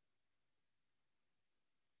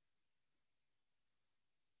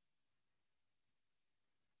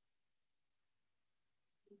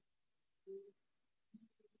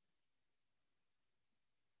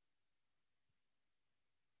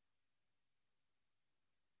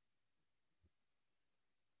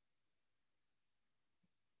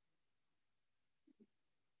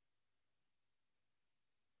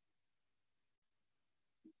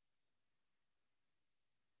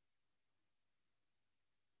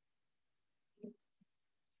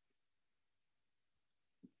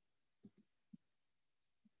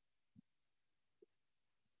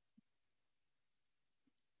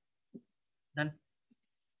 Done.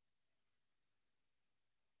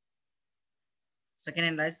 Second,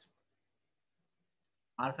 analyze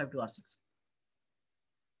R5 to R6.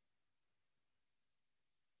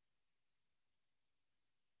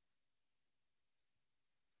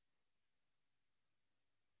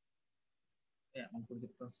 Yeah, output get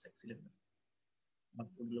the sexy level.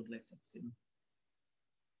 Output look like sexy.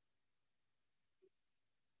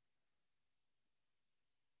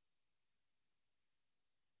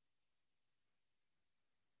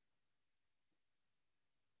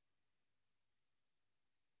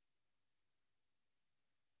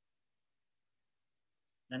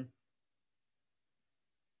 Done.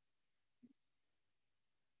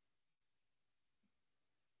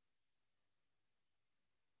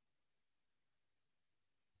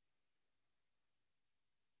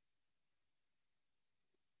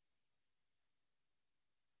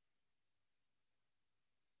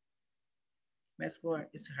 मैं इसको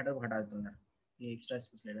इस header को हटा देता हूँ यार ये extra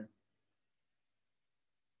space ले रहा है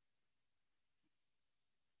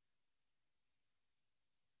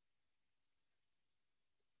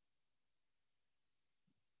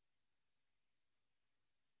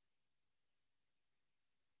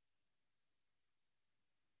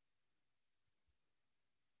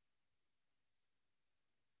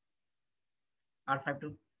R5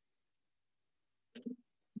 to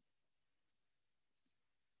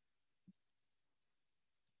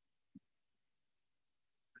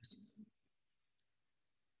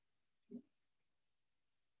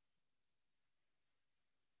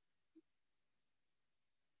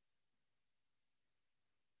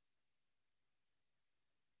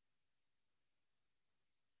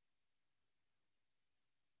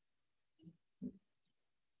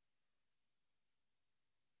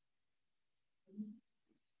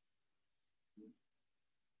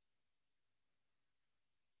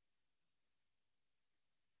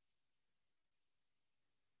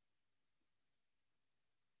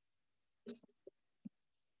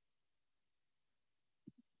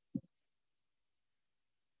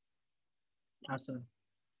R7.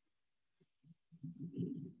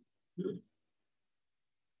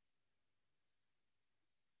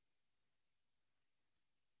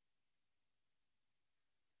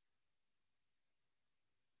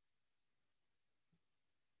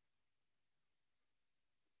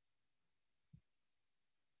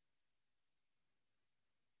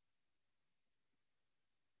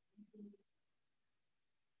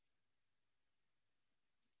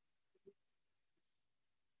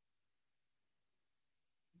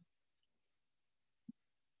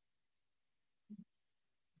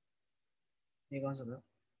 ये कौन सा था?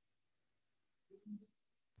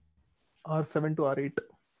 R7 to R8.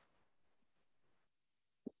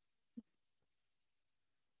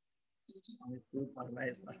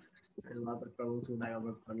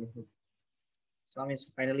 Swami,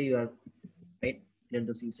 finally you are right. Let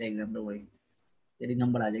the CSA exam, don't worry. तेरी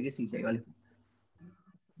नंबर आ जाएगी CSA वाली.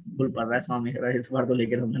 फुल पढ़ रहा है स्वामी, इस बार तो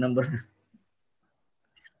लेके रहूंगा number.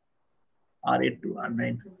 R8 to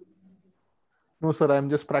R9. No, sir, I'm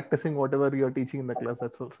just practicing whatever you're teaching in the class.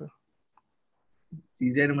 That's all, sir.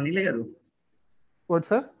 CSA number नहीं लेगा तू? What,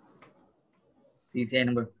 sir? CSA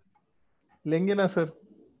number. लेंगे ना, sir.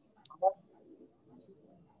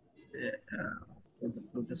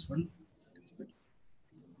 This one.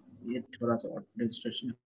 ये थोड़ा सा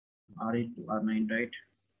registration. R8 to R9, right?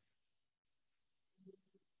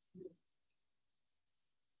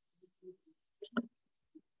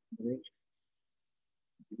 Right.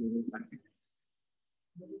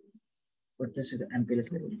 But this is the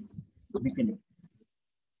MPLS level. VPN.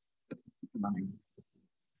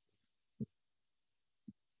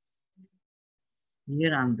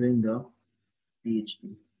 Here I'm doing the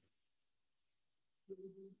PHP.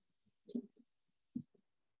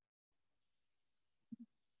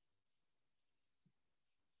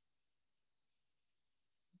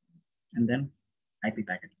 And then IP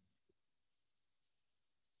packet.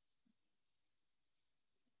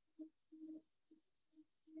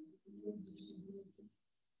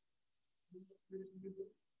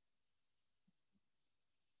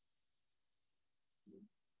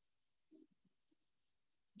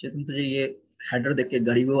 चेतन तुझे ये हेडर देख के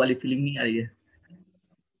गरीबों वाली फीलिंग नहीं आ रही है?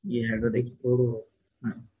 ये हेडर देख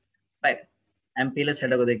MPLS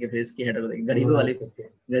हेडर को देख के फिर इसकी हेडर को देख गरीबों वाली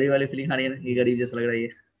फीलिंग आ रही है ना? ये गरीब जैसा लग रहा है ये.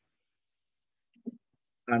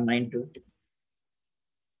 R9 to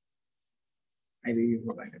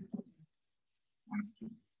IPv4 packet.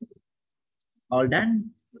 All done.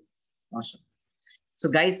 Awesome. So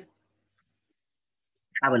guys,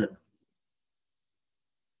 have a look.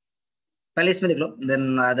 पहले इसमें देख लो,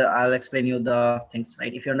 then I'll explain you the things,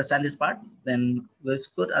 right? If you understand this part, then it's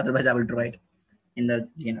good. Otherwise, I will draw it in the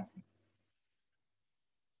GNS.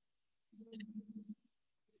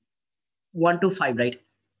 1 to 5, right?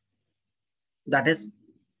 That is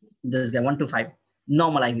this guy, 1 to 5,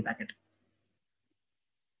 normal IP packet.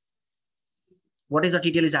 What is the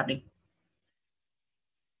TTL is happening?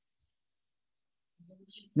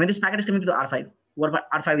 When this packet is coming to the R5, what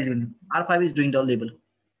R5 is doing? R5 is doing the label.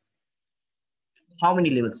 How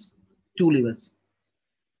many labels? 2 labels.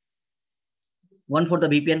 One for the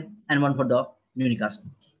VPN and one for the unicast.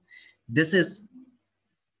 This is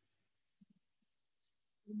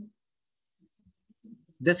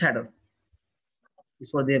this header is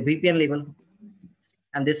for the VPN label,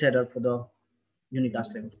 and this header for the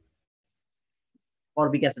unicast label, or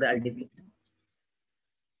we can say the LTP.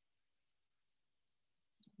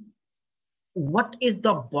 What is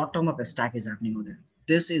the bottom of a stack is happening over there?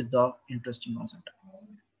 This is the interesting concept.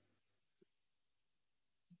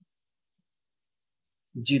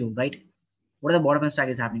 0, right? What is the bottom of stack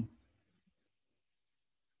is happening?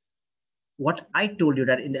 What I told you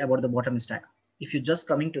that in the, about the bottom stack, if you're just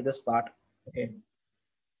coming to this part, okay.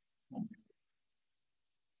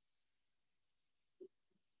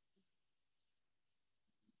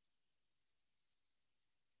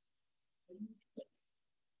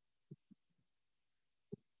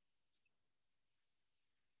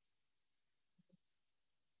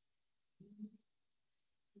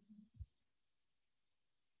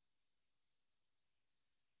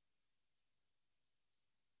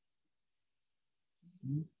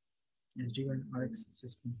 SD1 RX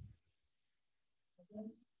system.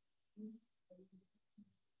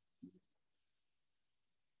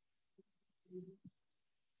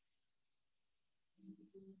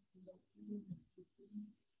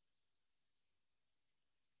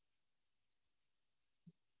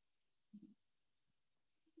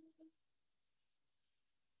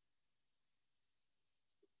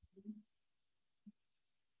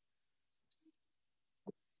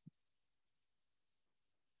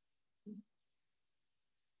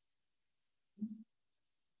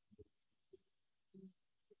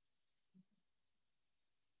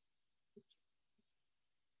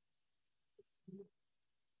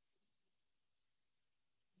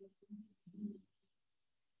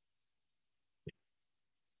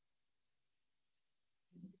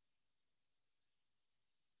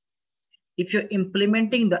 If you're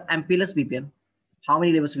implementing the MPLS VPN, how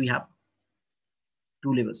many levels we have?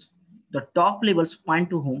 2 levels. The top levels point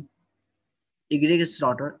to home, egress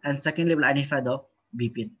router, and second level identify the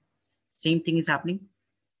VPN. Same thing is happening.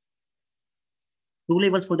 2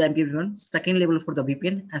 levels for the MPLS, second level for the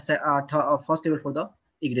VPN, and first level for the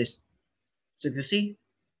egress. So if you see,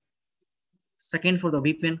 second for the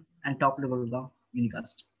VPN and top level of the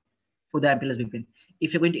unicast for the MPLS VPN.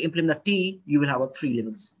 If you're going to implement the T, you will have a 3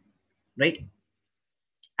 levels, right?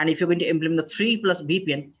 And if you're going to implement the 3 plus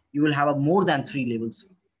VPN, you will have a more than 3 levels,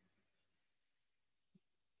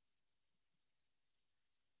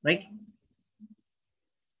 right?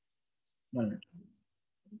 1 minute.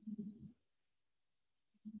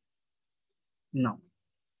 Now,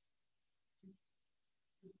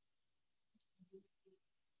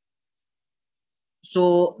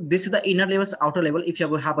 so this is the inner levels, outer level. If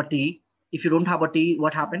you have a T, if you don't have a T,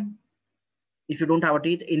 what happened? If you don't have a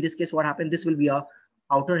T, in this case, what happened? This will be a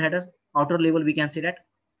outer header, outer level, we can say that,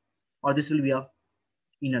 or this will be a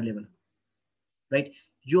inner level, right?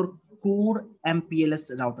 Your core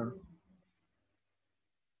MPLS router.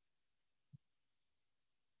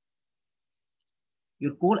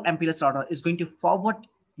 Your core MPLS router is going to forward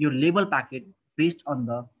your label packet based on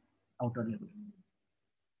the outer level.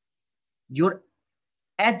 Your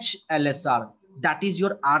edge LSR, that is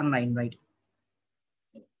your R9, right?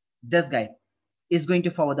 This guy is going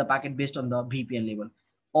to forward the packet based on the VPN label.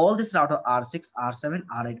 All this router R6, R7,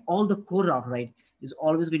 R8, all the core router, right, is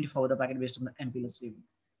always going to forward the packet based on the MPLS label.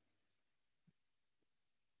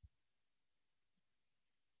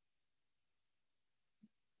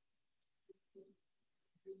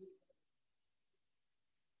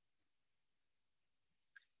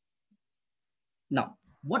 Now,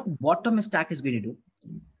 what bottom stack is going to do?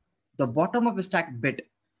 The bottom of the stack bit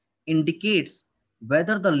indicates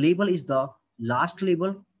whether the label is the last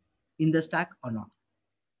label in the stack or not.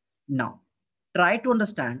 Now, try to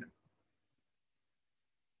understand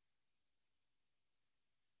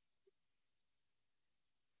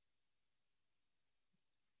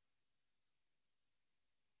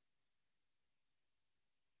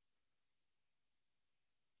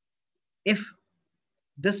if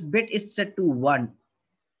this bit is set to 1,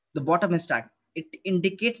 the bottom stack, it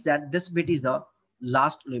indicates that this bit is the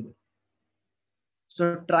last label.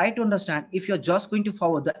 So try to understand if you're just going to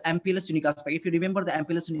forward the MPLS unicast packet. If you remember the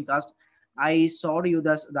MPLS unicast, I showed you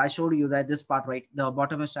that this part, right? The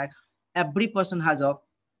bottom stack, every person has a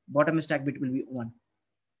bottom stack bit will be 1.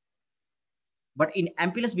 But in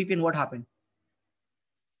MPLS VPN, what happened?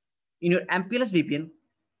 In your MPLS VPN,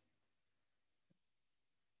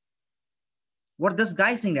 what this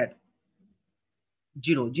guy is saying that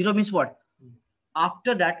 0. 0 means what?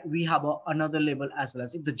 After that, we have another label as well.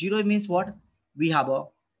 As if the 0 means what? We have a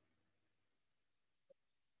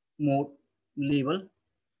more label.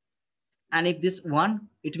 And if this 1,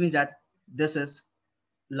 it means that this is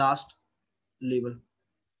last label.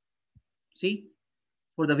 See,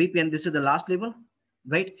 for the VPN, this is the last label,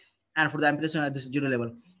 right? And for the MPLS, this is 0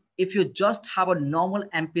 label. If you just have a normal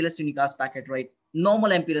MPLS unicast packet, right?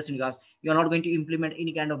 Normal MPLS unicast, you're not going to implement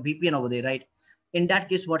any kind of VPN over there, right? In that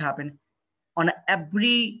case, what happened? On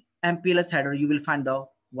every MPLS header, you will find the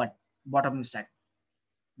what? Bottom stack.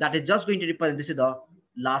 That is just going to represent this is the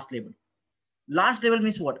last label. Last label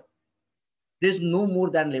means what? There's no more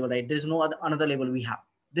than label, right? There's no another label we have.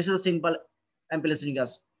 This is a simple MPLS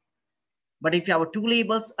unicast. But if you have 2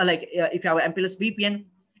 labels, if you have MPLS VPN,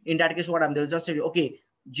 in that case, what I'm they'll just say, okay,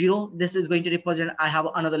 0, this is going to represent I have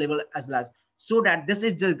another label as well as, so that this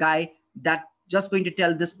is the guy that just going to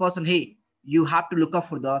tell this person, hey, you have to look up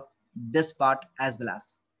for the this part as well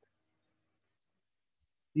as.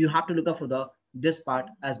 You have to look up for the this part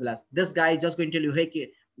as well as. This guy is just going to tell you,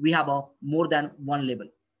 hey, we have a more than 1 label.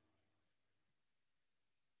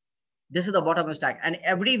 This is the bottom stack, and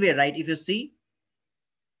everywhere, right? If you see,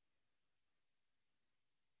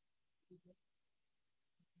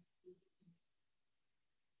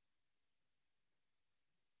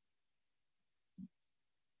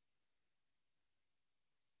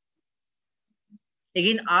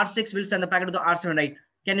 Again, R6 will send the packet to the R7, right?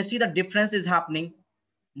 Can you see the difference is happening?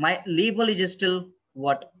 My label is still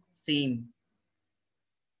what? Same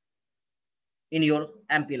in your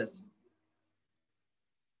MPLS.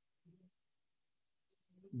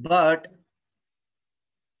 But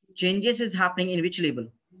changes is happening in which label?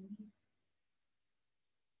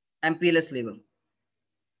 MPLS label.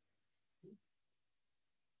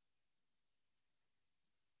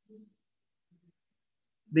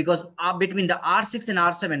 Because between the R6 and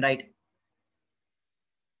R7, right?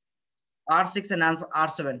 R6 and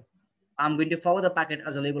R7, I'm going to forward the packet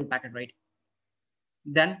as a label packet, right?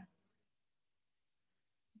 Then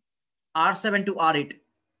R7 to R8,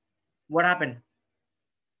 what happened?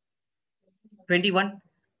 21,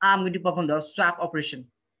 I'm going to perform the swap operation,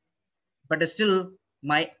 but still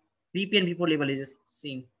my VPN v4 label is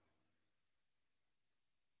same.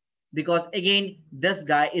 Because again, this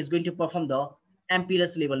guy is going to perform the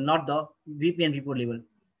MPLS label, not the VPN v4 label.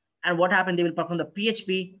 And what happened? They will perform the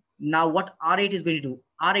PHP. Now what R8 is going to do?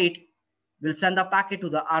 R8 will send the packet to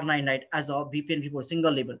the R9, right, as a VPN v4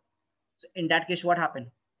 single label. So in that case, what happened?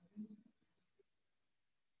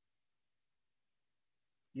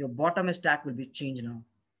 Your bottom stack will be changed now.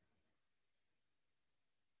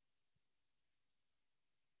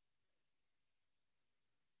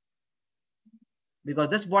 Because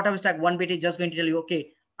this bottom stack 1 bit is just going to tell you,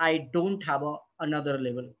 okay, I don't have another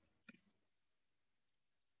label.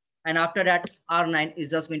 And after that, R9 is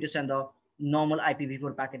just going to send the normal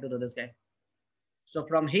IPv4 packet to this guy. So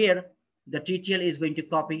from here, the TTL is going to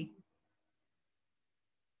copy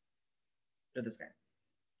to this guy.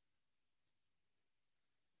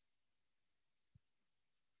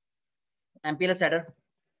 MPLS header,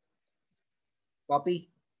 copy,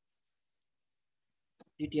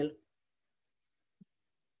 TTL.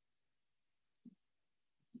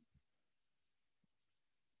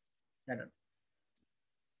 Header.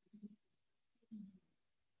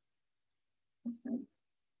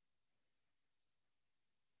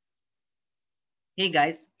 Hey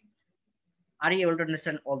guys, are you able to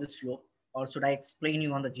understand all this flow, or should I explain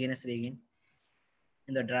you on the GNS again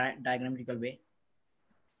in the diagrammatical way?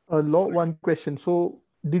 One question. So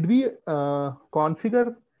did we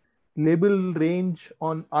configure label range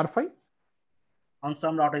on R5? On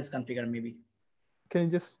some router is configured maybe. Can you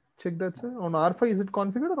just check that, sir? On R5 is it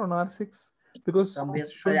configured or on R6? Because I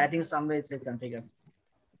think somewhere it's configured.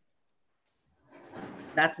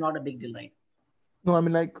 That's not a big deal, right? No, I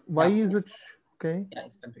mean, like, why is it okay? Yeah,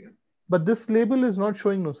 it's configured. But this label is not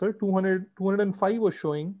showing, no, sir. 205 was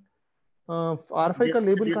showing. R5 ka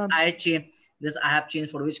label this I have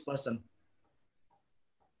changed for which person?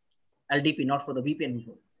 LDP, not for the VPN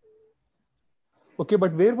before. Okay,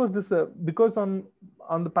 but where was this? Because on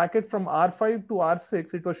the packet from R5 to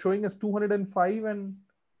R6, it was showing as 205 and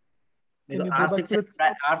can you R6 go back to it?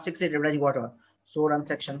 R6 is representing what? So run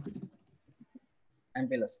section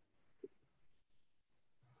MPLS.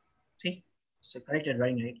 See, so corrected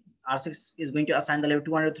running right. R6 is going to assign the level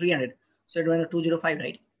 200, 300. So it's running 205,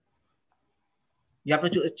 right? You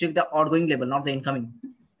have to check the outgoing label, not the incoming.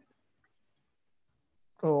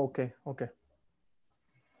 Oh, okay, okay.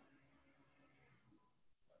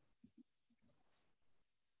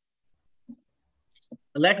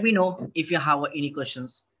 Let me know if you have any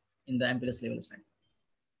questions in the MPLS level slide.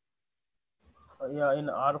 Yeah, in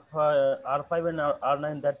R5 and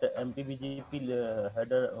R9, that MPBGP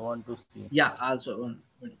header I want to see. Yeah, also.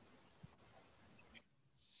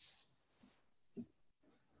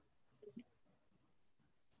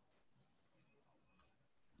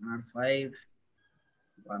 R5,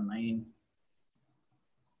 R9.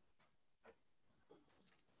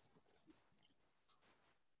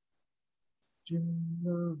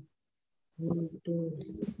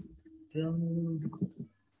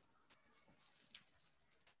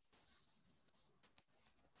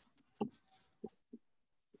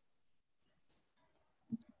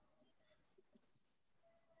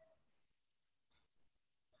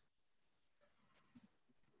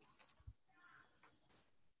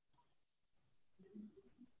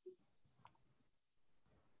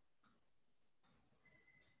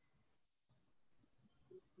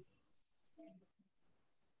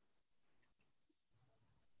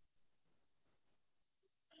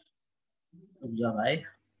 रुक जा भाई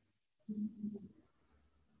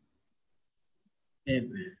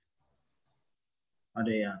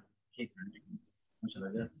अरे यार एक minute चला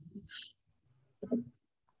गया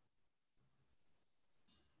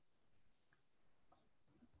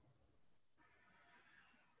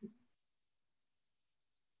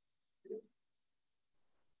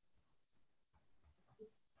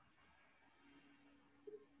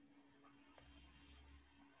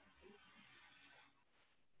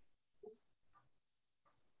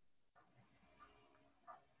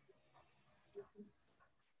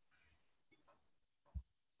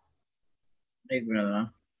एक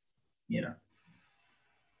minute ये रहा.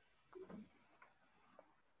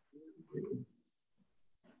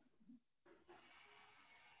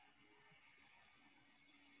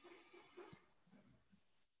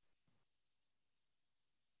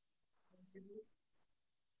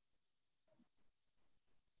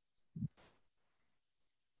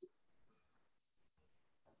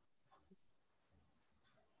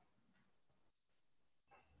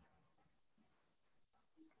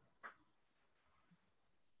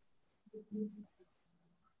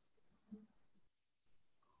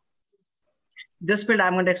 This field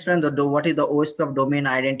I'm going to explain what is the OSP of domain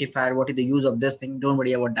identifier, what is the use of this thing. Don't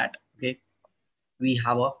worry about that. Okay, we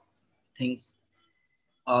have a things.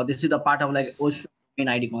 This is the part of like OSP domain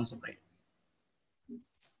ID concept, right?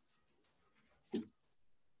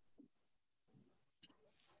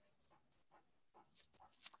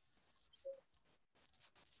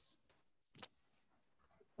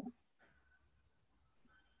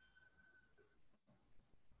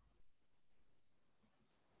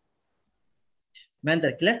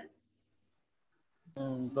 Mender, clear?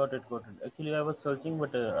 Got it, got it. Actually, I was searching,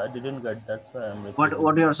 but I didn't get. That's why I'm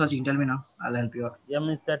What you are searching? Tell me now. I'll help you out. Yeah,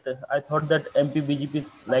 means that I thought that MPBGP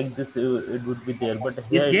like this it would be there, but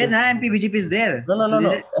here This it game, is. MPBGP is there. No, no, no,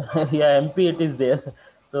 no. Yeah, MP it is there.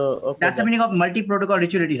 So okay, That's the meaning of multi-protocol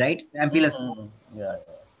rituality, right? MPLS. Yeah,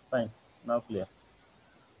 fine. Now clear.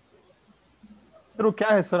 Sir, वो क्या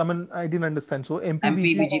है sir? I mean, I didn't understand. So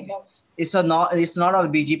MPBGP. It's not a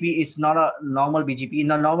BGP. It's not a normal BGP.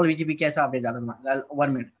 In a normal BGP कैसा update जाता है?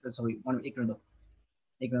 1 minute. Sorry, एक minute दो.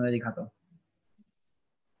 एक minute में दिखाता हूँ.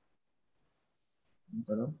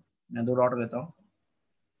 चलो, मैं 2 राउटर लेता हूँ.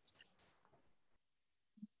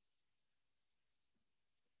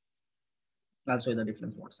 I'll show you the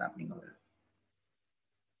difference. What's happening over here.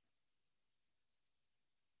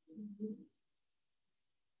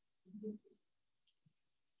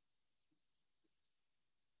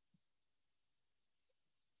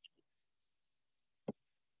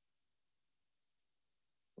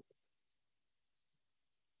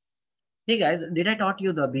 Hey guys, did I taught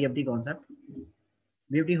you the BFD concept?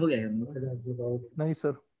 BFD हो गया है? नहीं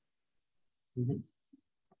sir.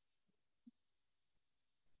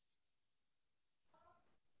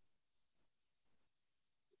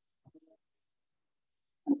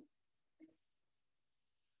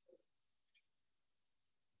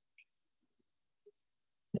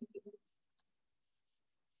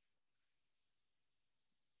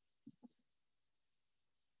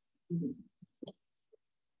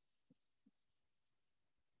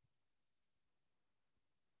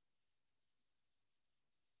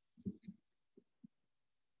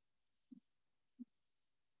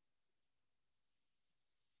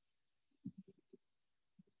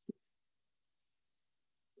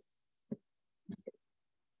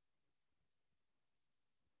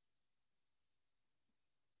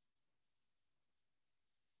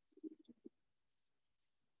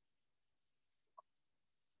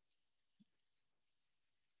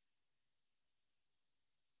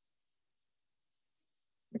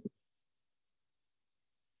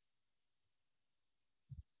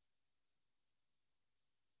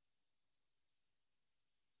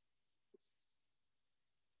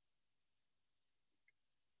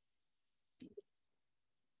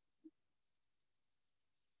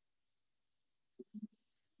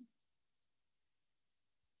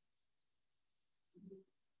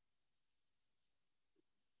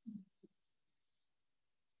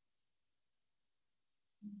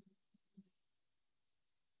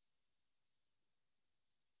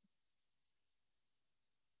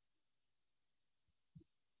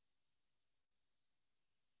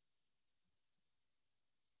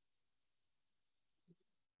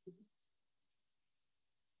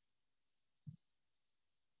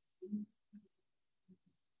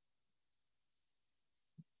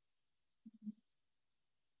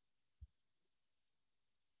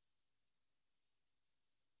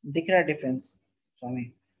 दिख रहा है difference, Swami?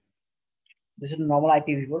 This is normal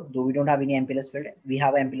IPv4, though we don't have any MPLS field. We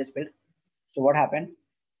have an MPLS field. So what happened?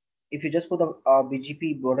 If you just put the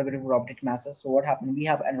BGP border group object masses, so what happened? We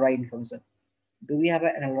have NRI information. Do we have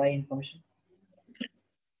an NRI information?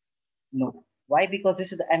 No. Why? Because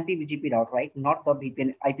this is the MPBGP route, right? Not the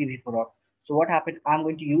VPN IPv4 route. So what happened? I'm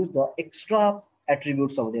going to use the extra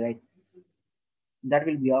attributes over there, right? That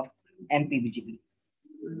will be a MPBGP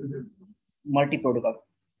multi-protocol.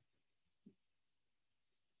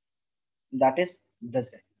 That is this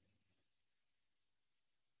guy.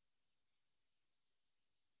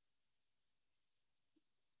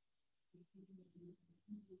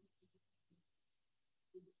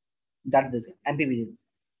 That is MPBGP.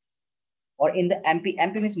 Or in the MP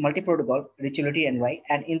means multi-protocol reachability and right.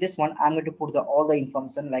 And in this one, I'm going to put all the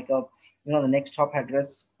information like the next hop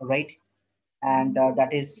address, right? And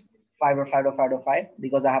that is 5.5.5.5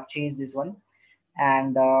 because I have changed this one,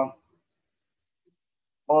 and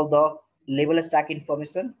all the label stack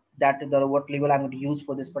information that what label I'm going to use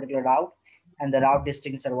for this particular route, and the route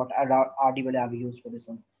distinction what RD will have used for this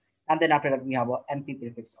one. And then after that we have a MP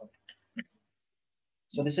prefix out.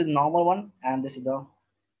 So this is the normal one, and this is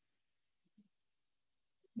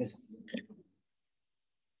this one.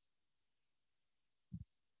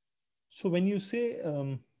 So when you say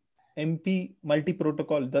MP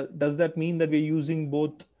multi-protocol, does that mean that we're using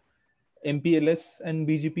both MPLS and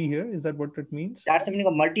BGP here? Is that what it means? That's something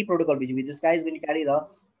a multi-protocol BGP. This guy is going to carry the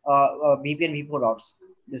VPN V4 routes.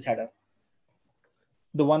 This header.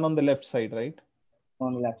 The one on the left side, right?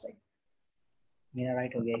 On the left side. Yeah,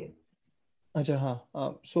 right. Okay. Acha,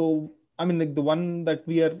 so I mean, like the one that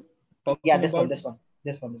we are talking about.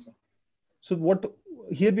 This one. So what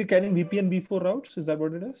here we're carrying VPN V4 routes? Is that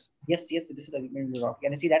what it is? Yes. This is the VPN V4 route.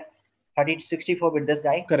 Can you see that? 64 with this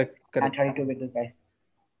guy. Correct. And 32 with this guy.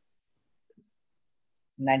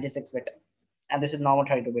 96 bit. And this is normal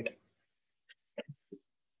 32 bit.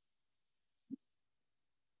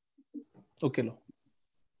 Okay.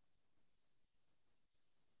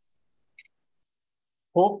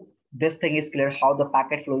 Hope this thing is clear how the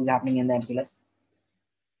packet flow is happening in the MPLS.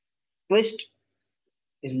 Twist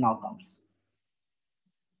is now comes.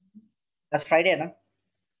 That's Friday, ना?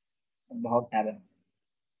 बहुत tab है.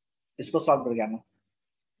 इसको solve कर गया मैं.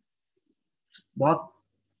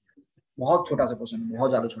 बहुत छोटा सा क्वेश्चन, बहुत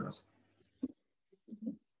ज़्यादा छोटा सा.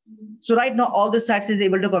 So right now all the sites is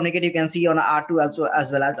able to communicate. You can see on R2 also,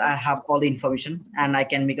 as well as I have all the information, and I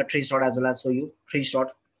can make a trace route as well as show you trace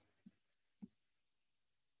route.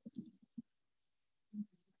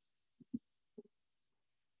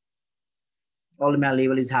 All my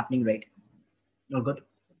label is happening right. No good.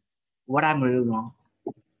 What I'm doing now?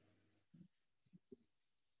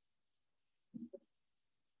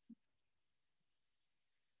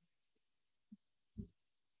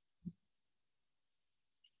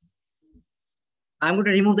 I'm going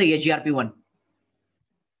to remove the AGRP one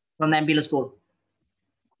from the MPLS code,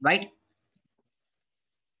 right?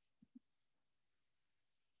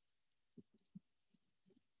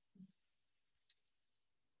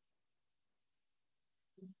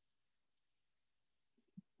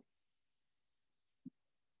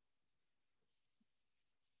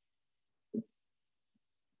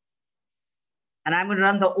 And I'm going to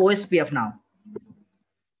run the OSPF now.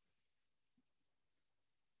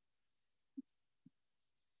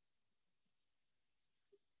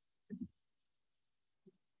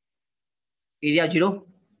 Area 0,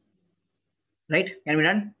 right? Can we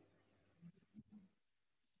run?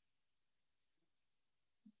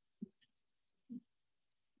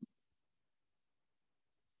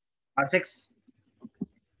 R6.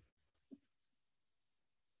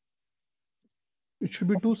 It should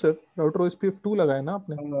be 2, sir. Router OSPF 2 लगाया ना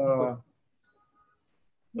आपने?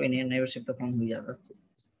 कोई नहीं, never shift तो कम हो जाता.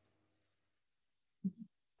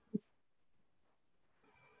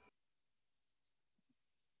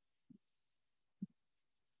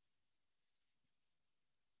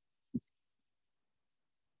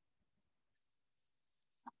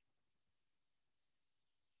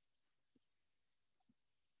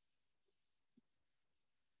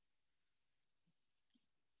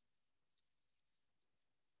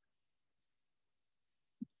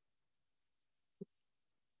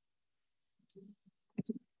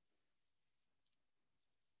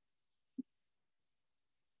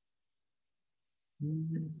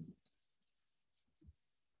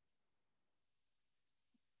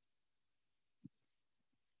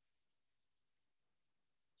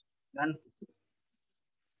 Done.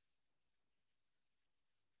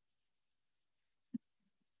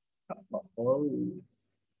 Oh.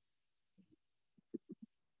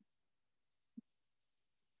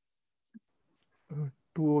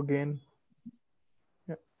 2 again.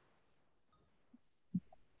 Yeah.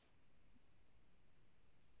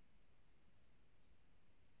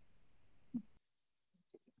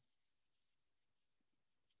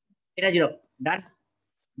 Area 0. Done.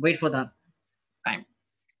 Wait for the time.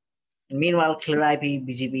 And meanwhile, clear IP,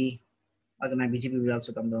 BGP. Okay, my BGP will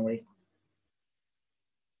also come, don't worry.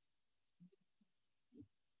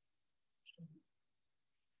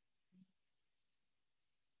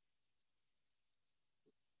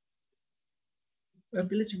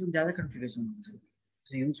 MPLS with ज़्यादा configuration होता है.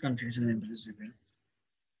 So use configuration in MPLS repair.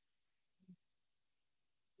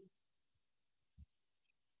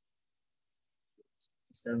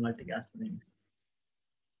 इसका multicast करेंगे.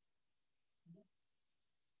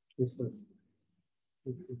 Next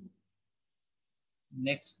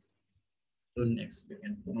to next, we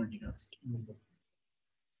can multicast.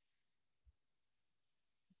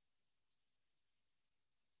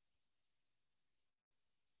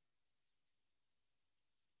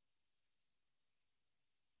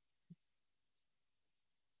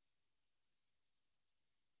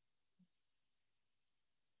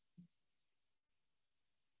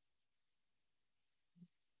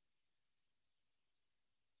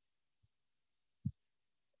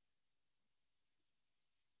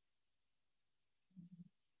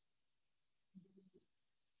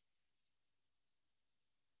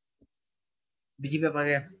 बीजी पे आ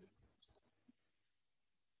गया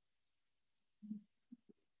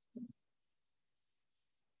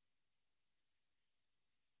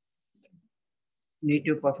need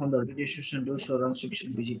to perform the registration to show run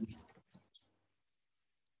section BGP.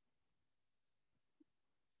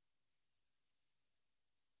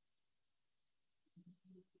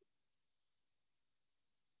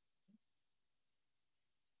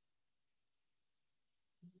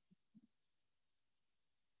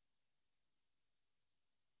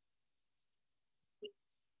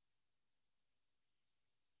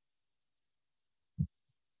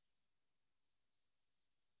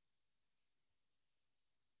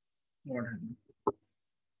 What happened?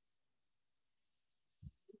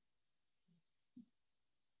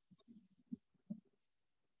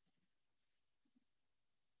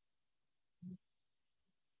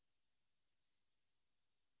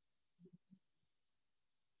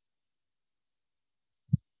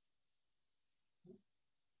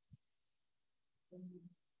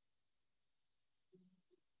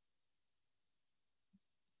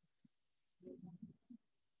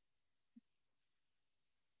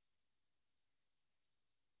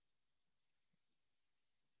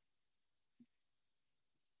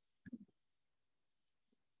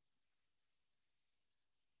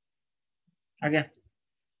 Again,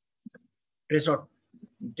 trace on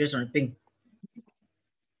ping.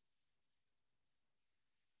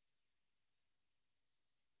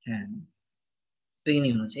 Ping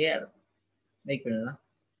नहीं होना चाहिए यार एक मिनट ना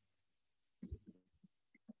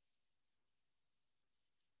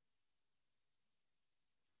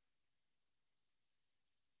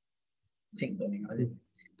think तो नहीं होगा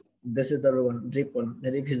this is the one drip one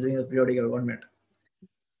the drip is doing the periodic 1 minute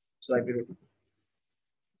so I period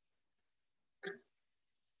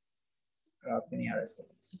आपको नहीं आ रहा इसका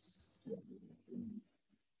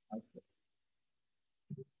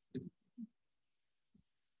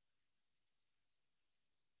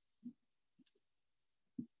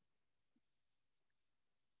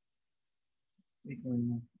एक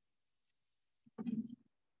मिनट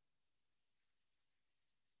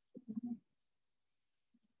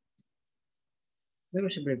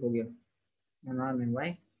मेरे ब्रेक हो गया ना मैं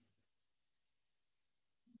भाई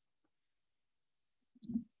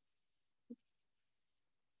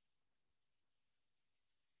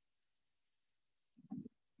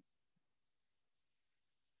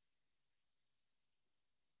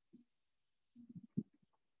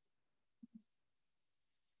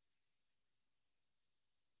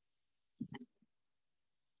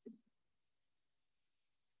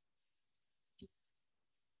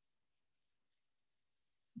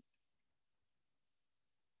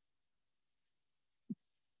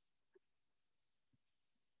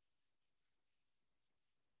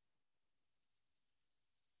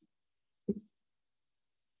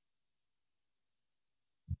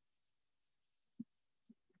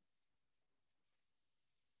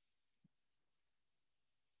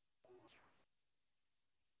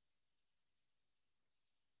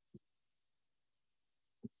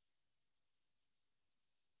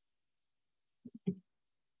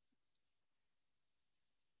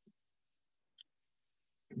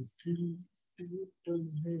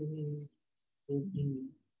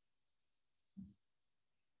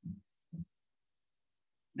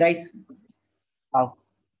guys आओ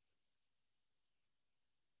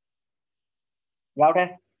राउटर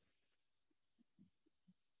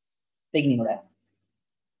पिक नहीं हो रहा है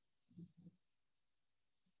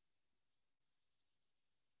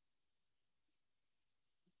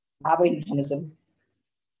हाँ भाई इन्फॉर्मेशन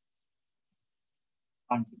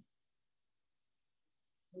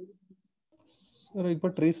सर एक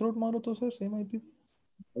बार ट्रेस रूट मारो तो सर सेम आईपी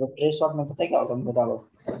तो ट्रेस शॉट में पता है क्या होगा मैं बता दो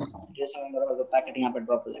ट्रेस शॉट में बता दो पैकेट यहाँ पे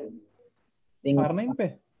ड्रॉप हो जाएगा पिंग R9 पे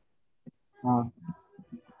हाँ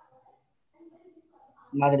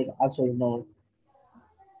मार के देखो आज so no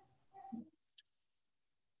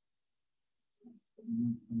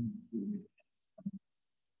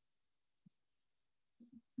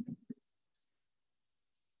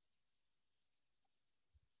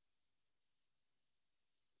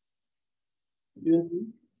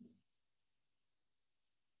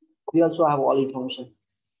We also have all information.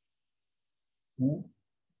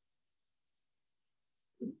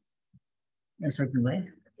 Yes, certainly, right?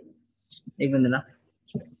 एक मिनट ना.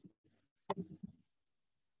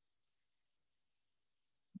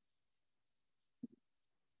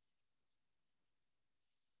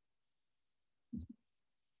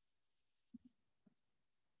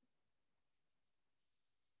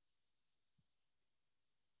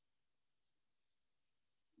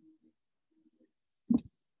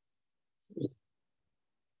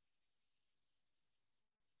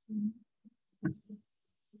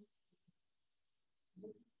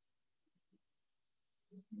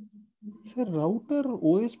 सर राउटर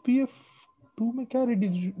OSPF 2 में क्या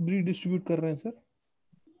redistribute कर रहे हैं sir?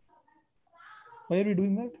 Why are we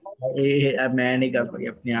doing that? मैं नहीं कर पाई,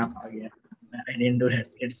 अपने आप आ गया. I didn't do that.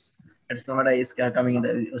 It's not is coming in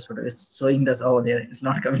the photo. It's showing this over there. It's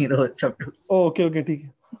not coming in the photo. Oh, okay, ठीक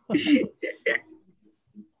है.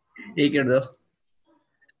 ठीक है दो.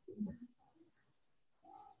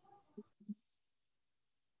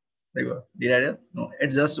 Did I do? No,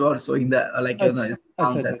 it's just was showing the like you know.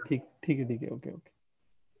 अच्छा ठीक है okay.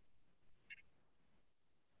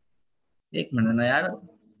 एक minute ना यार.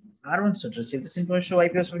 R1 should receive this information show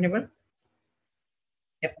IP host renewable.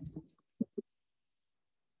 Yep.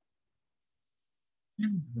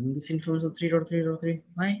 This information 3.3.3.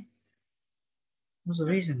 Why? What's the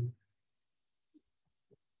reason?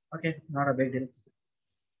 Okay, not a big deal.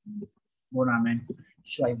 Go on, man.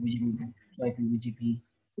 Show IP BGP. Show IP BGP.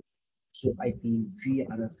 Show IP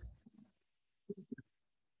VRF.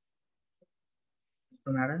 So,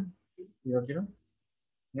 Madam, 0.0.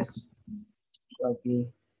 Yes. Show IP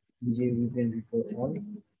BGP VPN report all.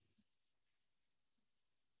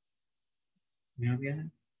 यहाँ भी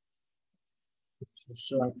है.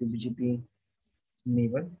 Show IP BGP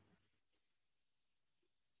neighbor.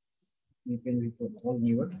 VPN report all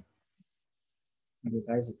neighbor. You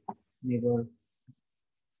guys neighbor.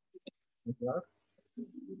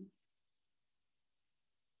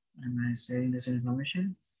 Am I sharing this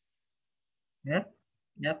information? Yep.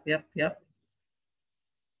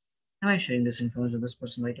 Am I sharing this information with this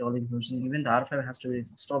person, right? All the information, even the R5 has to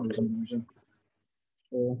stop this information.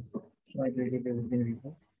 So I will give you the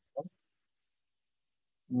report.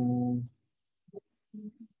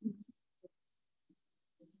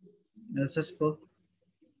 Let's just go.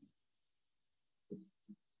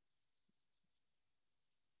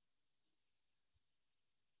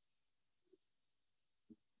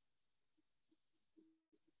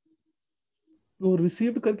 वो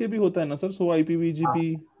received करके भी होता है ना sir? सो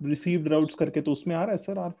IPVGP received routes करके तो उसमें आ रहा है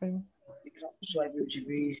सर R5 में? So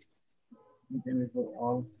IPVGP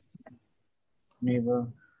all neighbor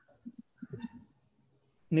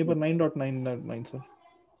 9.9.9 sir.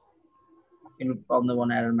 Can you call the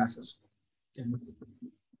one error message?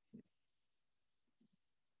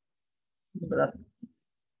 But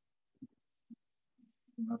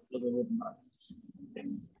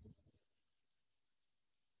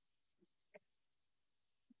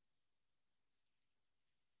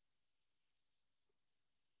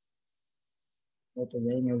तो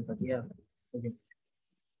यही नहीं होता दिया. Okay.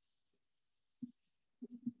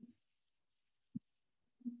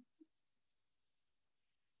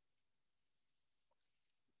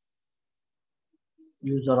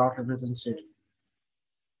 Use the route address instead.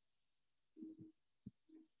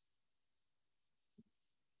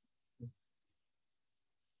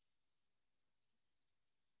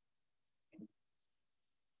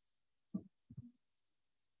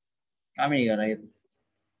 Coming right.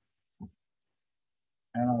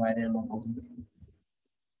 I don't know why they're not open.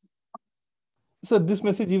 Sir, this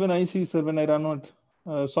message even I see, sir, when I run out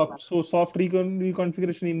soft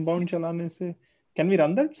reconfiguration inbound चलाने से. Can we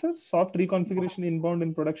run that, sir? Soft reconfiguration inbound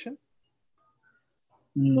in production?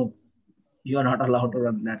 No, you are not allowed to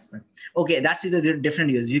run that. Okay, that's the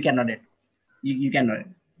different use. You cannot it. You can run it,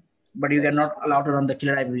 but you cannot allow to run the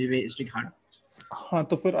killer IPv stick hard. हाँ,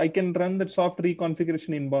 तो फिर I can run that soft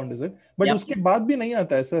reconfiguration inbound, is it? But उसके बाद भी नहीं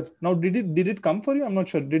आता है, sir. Now, did it come for you? I'm not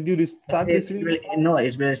sure. Did you start receiving? No,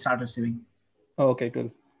 it will start receiving. Oh, okay, cool.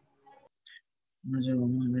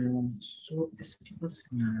 So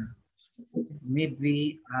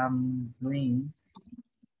maybe I'm doing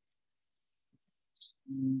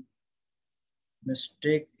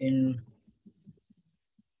mistake in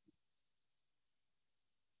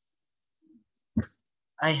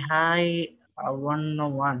I had a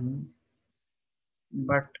 101,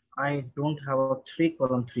 but I don't have a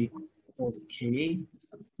 3:3. Okay.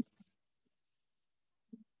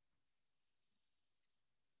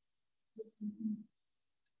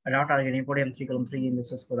 I not targeting podium 3:3 in the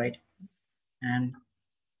Cisco, right? And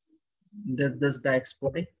this guy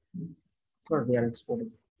exporting. Of course, they are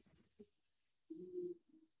exporting.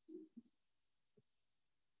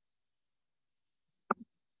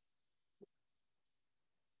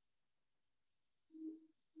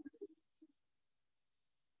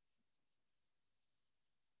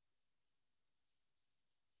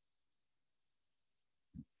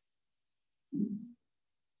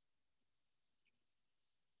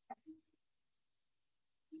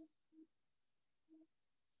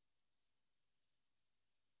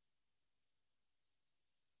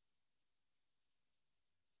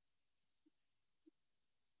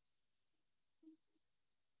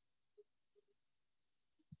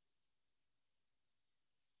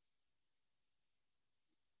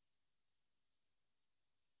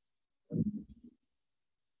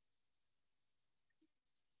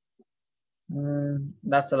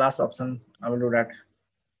 That's the last option. I will do that.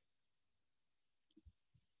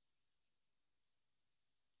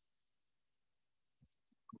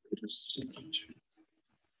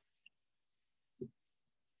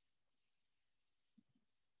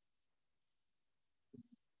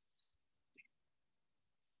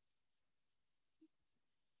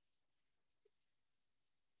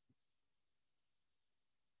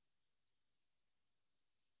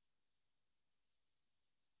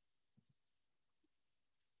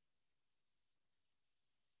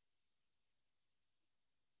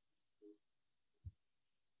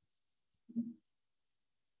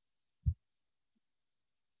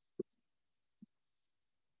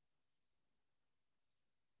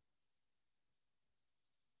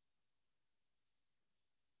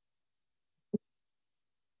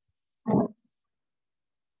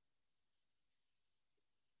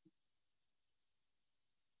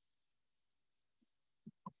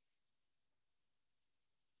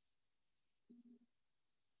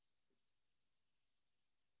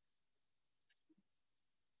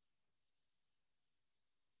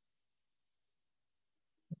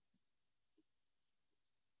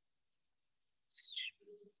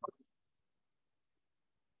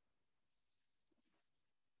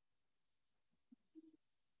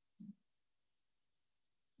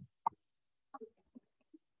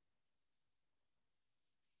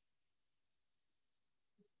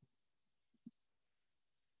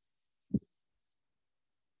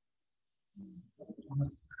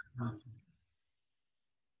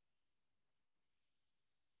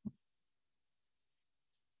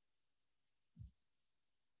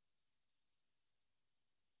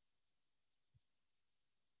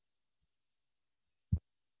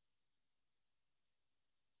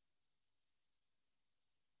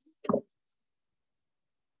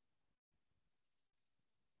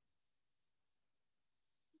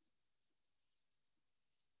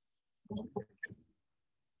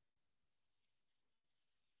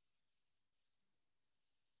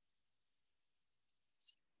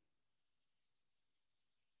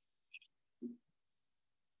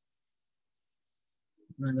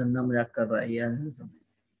 मैं गंदा मजाक कर रहा है यार.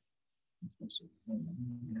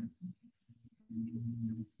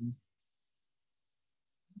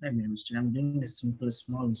 I made a mistake. I'm doing a simple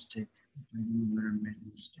small mistake. I don't know where I made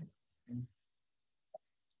a mistake.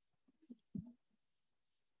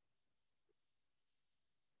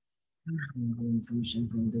 I'm going information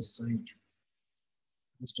from this side.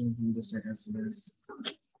 Listing from this side as well as.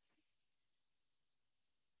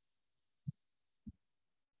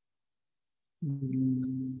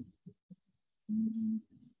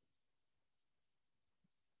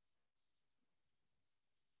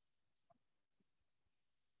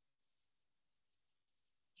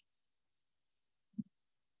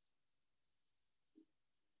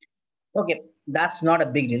 Okay, that's not a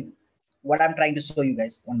big deal. What I'm trying to show you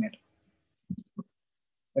guys, 1 minute.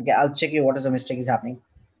 Okay, I'll check you what is the mistake is happening.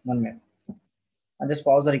 1 minute. I'll just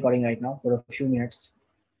pause the recording right now for a few minutes.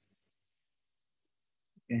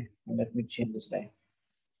 Okay, and let me change this guy.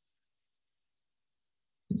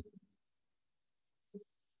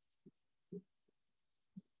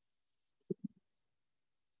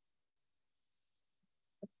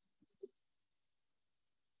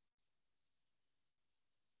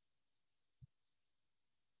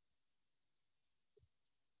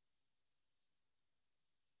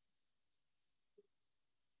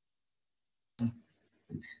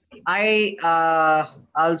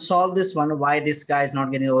 I'll solve this one. Why this guy is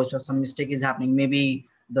not getting the voucher? Some mistake is happening. Maybe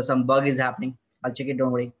some bug is happening. I'll check it.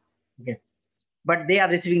 Don't worry. Okay. But they are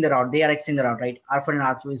receiving the route. They are exiting the route, right? R4 and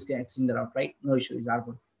R2 is exiting the route, right? No issue. Is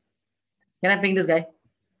R4. Can I ping this guy?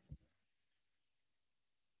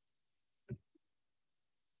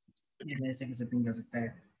 ऐसे कैसे ping कर सकता है?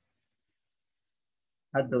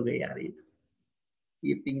 हद हो गई यार ये.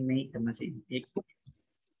 ये पिंग नहीं करना चाहिए। एक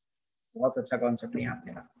बहुत अच्छा कॉन्सेप्ट है यहाँ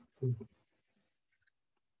पे।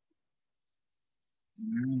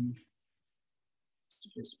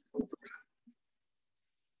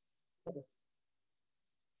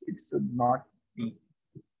 It should not be.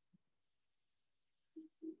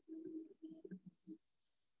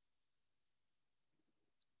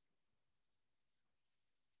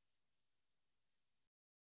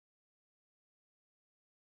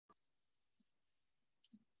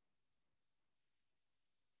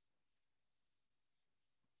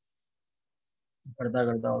 गर्दा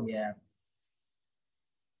गर्दा हो गया है।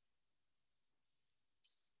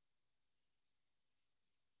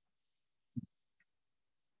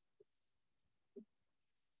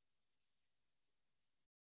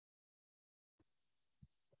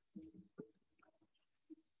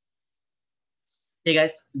 Hey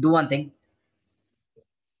guys, do one thing.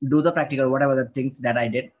 Do the practical, whatever the things that I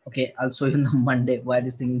did. Okay, I'll show you on the Monday why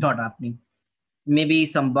this thing is not happening. Maybe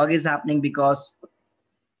some bug is happening because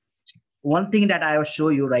one thing that I will show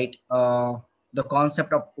you, right? The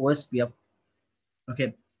concept of OSPF.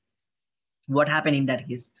 Okay, what happened in that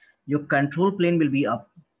case? Your control plane will be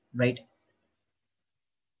up, right?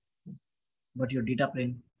 But your data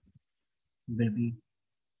plane will be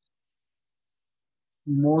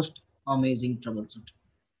most amazing troubleshoot.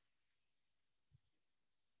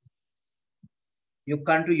 You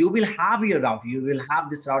will have your route. You will have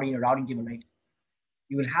this route in your routing table, right?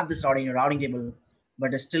 You will have this route in your routing table,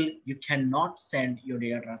 but still you cannot send your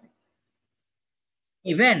data traffic.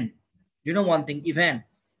 Even, you know one thing, even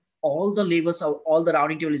all the labels of all the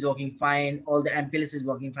routing table is working fine, all the MPLS is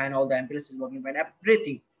working fine, all the MPLS is working fine,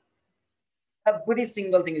 every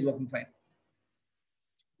single thing is working fine.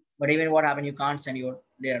 But even what happened, you can't send your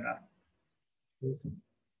data traffic.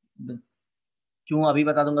 क्यों अभी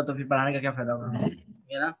बता दूंगा तो फिर पढ़ाने का क्या फायदा होगा,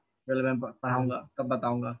 है ना? पहले मैं पढ़ाऊंगा तब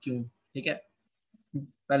बताऊंगा क्यों, ठीक है?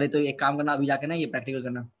 पहले तो एक काम करना, अभी जाके ना ये प्रैक्टिकल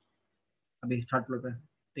करना, अभी थर्ड फ्लोर पे,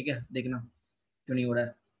 ठीक है? देखना क्यों नहीं हो रहा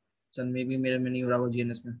है। चल मे भी मेरे में नहीं हो रहा वो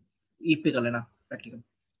जीएनएस में, ईद पे कर लेना practical.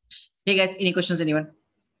 Hey guys, any questions, anyone?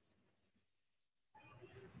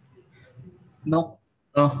 No?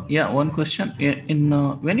 Yeah, one question. In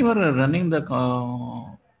when you are running the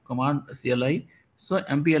command CLI, so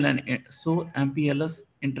MPLS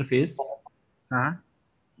interface,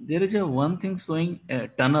 there is a one thing showing a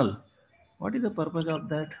tunnel. What is the purpose of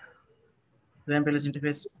that? The MPLS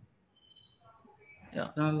interface. Yeah.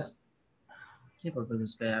 क्या purpose है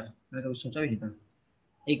इसका यार, मैंने कभी सोचा भी नहीं था।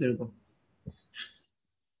 एक मिनट रुको।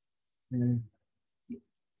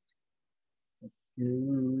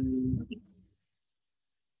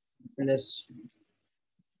 MPLS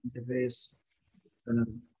interface tunnel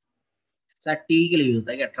sir T के लिए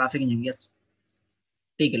होता है क्या? ट्रैफिक इंजन, यस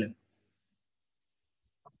टी के लिए।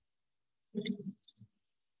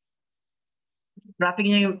 Traffic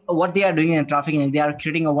engineering, what they are doing in traffic engineering, they are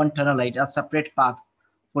creating a one tunnel, right? A separate path.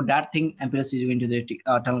 For that thing, MPLS is going to the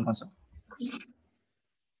tunnel concept.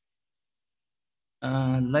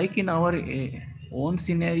 Like in our own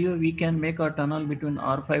scenario, we can make a tunnel between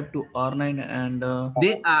R5 to R9 and.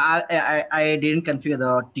 I didn't configure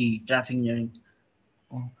the T traffic engineering.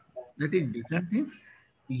 Oh, that is different things.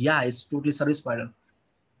 Yeah, it's totally service provider.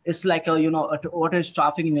 It's like a, what is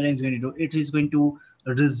traffic engineering is going to do? It is going to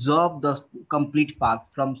resolve the complete path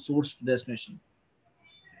from source to destination.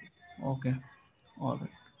 Okay, all right.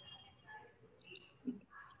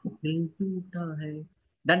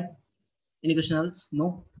 Done. Any question else?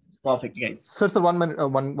 No. Perfect, guys. Sir, 1 minute,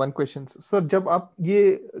 one question. Sir, जब आप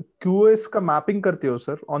ये QoS का mapping करते हो,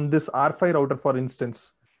 sir, on this R5 router, for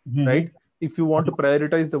instance, right? If you want to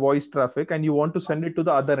prioritize the voice traffic and you want to send it to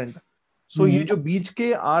the other end, so ये जो बीच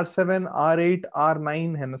के R7, R8,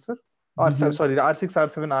 R9 है ना, sir? Or sorry, R6,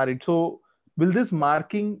 R7, R8. So will this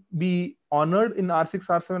marking be honored in R6,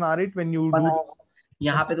 R7, R8 when you do?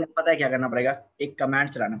 यहाँ पे तो पता है क्या करना पड़ेगा, एक कमांड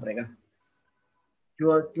चलाना पड़ेगा।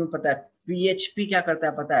 क्यों पता है? PHP क्या करता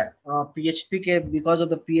है पता है? PHP के बिकॉज ऑफ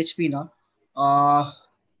द PHP ना,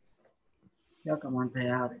 क्या कमांड था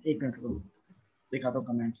यार, एक मिनट रुको दिखाता हूँ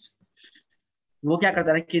कमेंट्स। वो क्या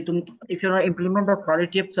करता है कि तुम if you implement the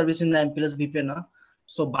quality of service in the MPLS VPN ना,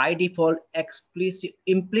 सो by default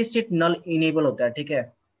implicit null enable होता है, ठीक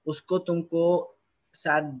है? उसको तुमको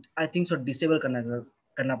शायद आई थिंक सो डिसेबल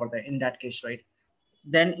करना पड़ता है in that case, right?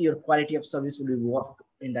 Then your quality of service will be work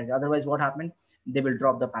in that. Otherwise what happened, they will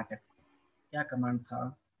drop the packet. क्या कमांड था?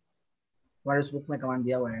 हमारे उस बुक में कमांड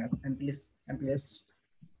दिया हुआ है MPLS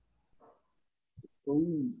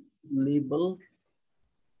label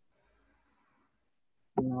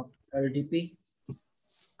not LDP.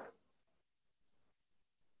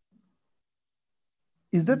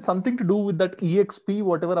 Is that something to do with that EXP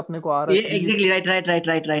whatever अपने को आ रहा है? Exactly, right.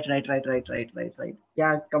 क्या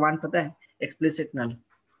command पता है? Explicit null.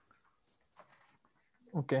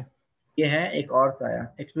 Okay. ये है एक और का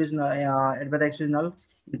है. Explicit null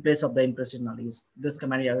in place of the implicit null is this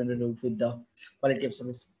command you are going to do with the quality of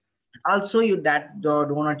service. I'll show you that. Don't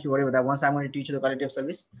not worry about that. Once I'm going to teach you the quality of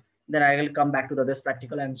service, then I will come back to this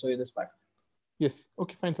practical and show you this part. Yes.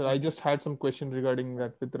 Okay, fine, sir. I just had some questions regarding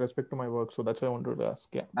that with respect to my work, so that's why I wanted to ask.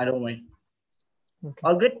 Yeah. I don't mind. Okay.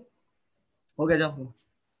 All good? Okay, जाओ.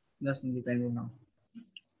 Just need time now.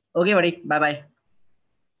 Okay, buddy. Bye bye.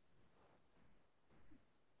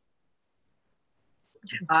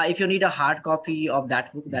 If you need a hard copy of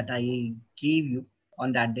that book that I gave you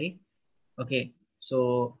on that day, okay,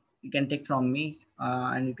 so you can take from me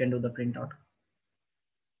and you can do the printout.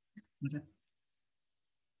 Okay.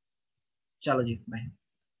 Chalo ji, bye.